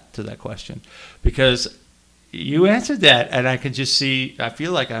to that question, because you answered that, and I can just see. I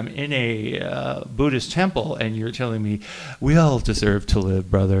feel like I'm in a Buddhist temple, and you're telling me we all deserve to live,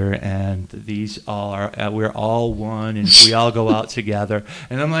 brother, and these all are we're all one, and we all go out together.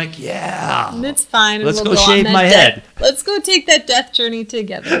 And I'm like, yeah, that's fine. Let's go shave my head. Let's go take that death journey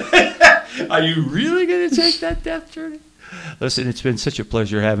together. Are you really going to take that death journey? Listen, it's been such a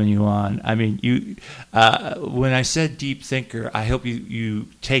pleasure having you on. I mean, you. When I said deep thinker, I hope you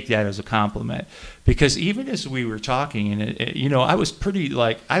take that as a compliment, because even as we were talking, and I was pretty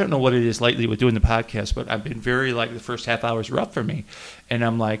I don't know what it is lately with doing the podcast, but I've been very the first half hour is rough for me, and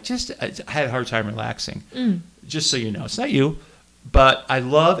I'm I had a hard time relaxing. Just so you know, it's not you, but I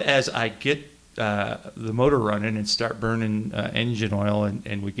love as I get the motor running and start burning engine oil,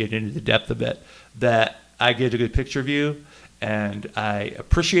 and we get into the depth of it, that I get a good picture of you, and I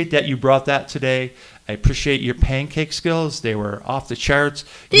appreciate that you brought that today. I appreciate your pancake skills. They were off the charts.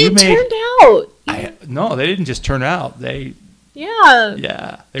 They turned out. No, they didn't just turn out. They rocked.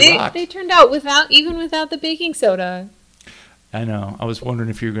 They turned out without the baking soda. I know. I was wondering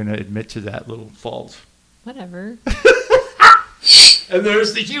if you were going to admit to that little fault. Whatever. And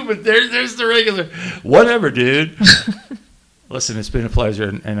there's the human. There's the regular. Whatever, dude. Listen, it's been a pleasure,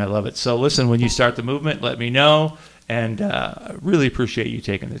 and I love it. So listen, when you start the movement, let me know. And really appreciate you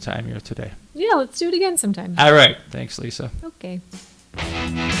taking the time here today. Yeah, let's do it again sometime. All right. Thanks, Lisa. Okay.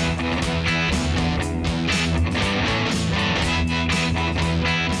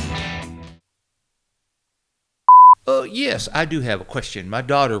 Yes, I do have a question. My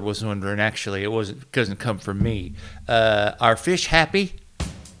daughter was wondering, actually, doesn't come from me. Are fish happy?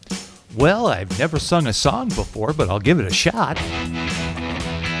 Well, I've never sung a song before, but I'll give it a shot.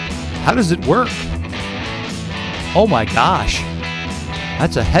 How does it work? Oh my gosh,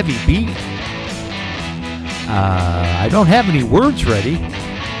 that's a heavy beat. I don't have any words ready.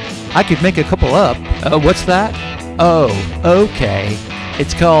 I could make a couple up. What's that? Oh, okay.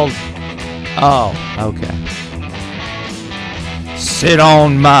 It's called... Oh, okay. Sit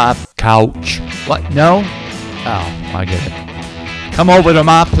on my couch. What? No? Oh, I get it. Come over to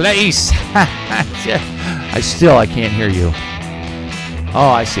my place. I can't hear you. Oh,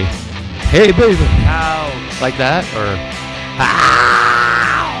 I see. Hey, baby. Couch. Like that? Or...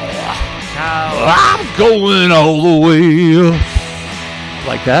 Couch. I'm going all the way up.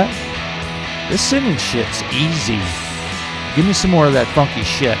 Like that? This singing shit's easy. Give me some more of that funky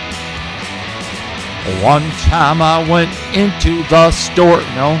shit. One time I went into the store.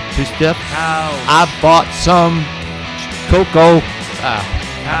 No, too stiff. I bought some cocoa.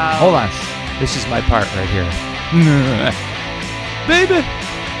 Hold on. This is my part right here. Baby,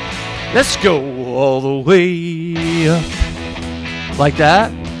 let's go all the way up. Like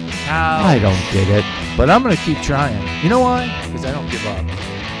that? I don't get it, but I'm going to keep trying. You know why? Because I don't give up.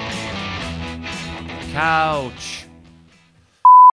 Couch.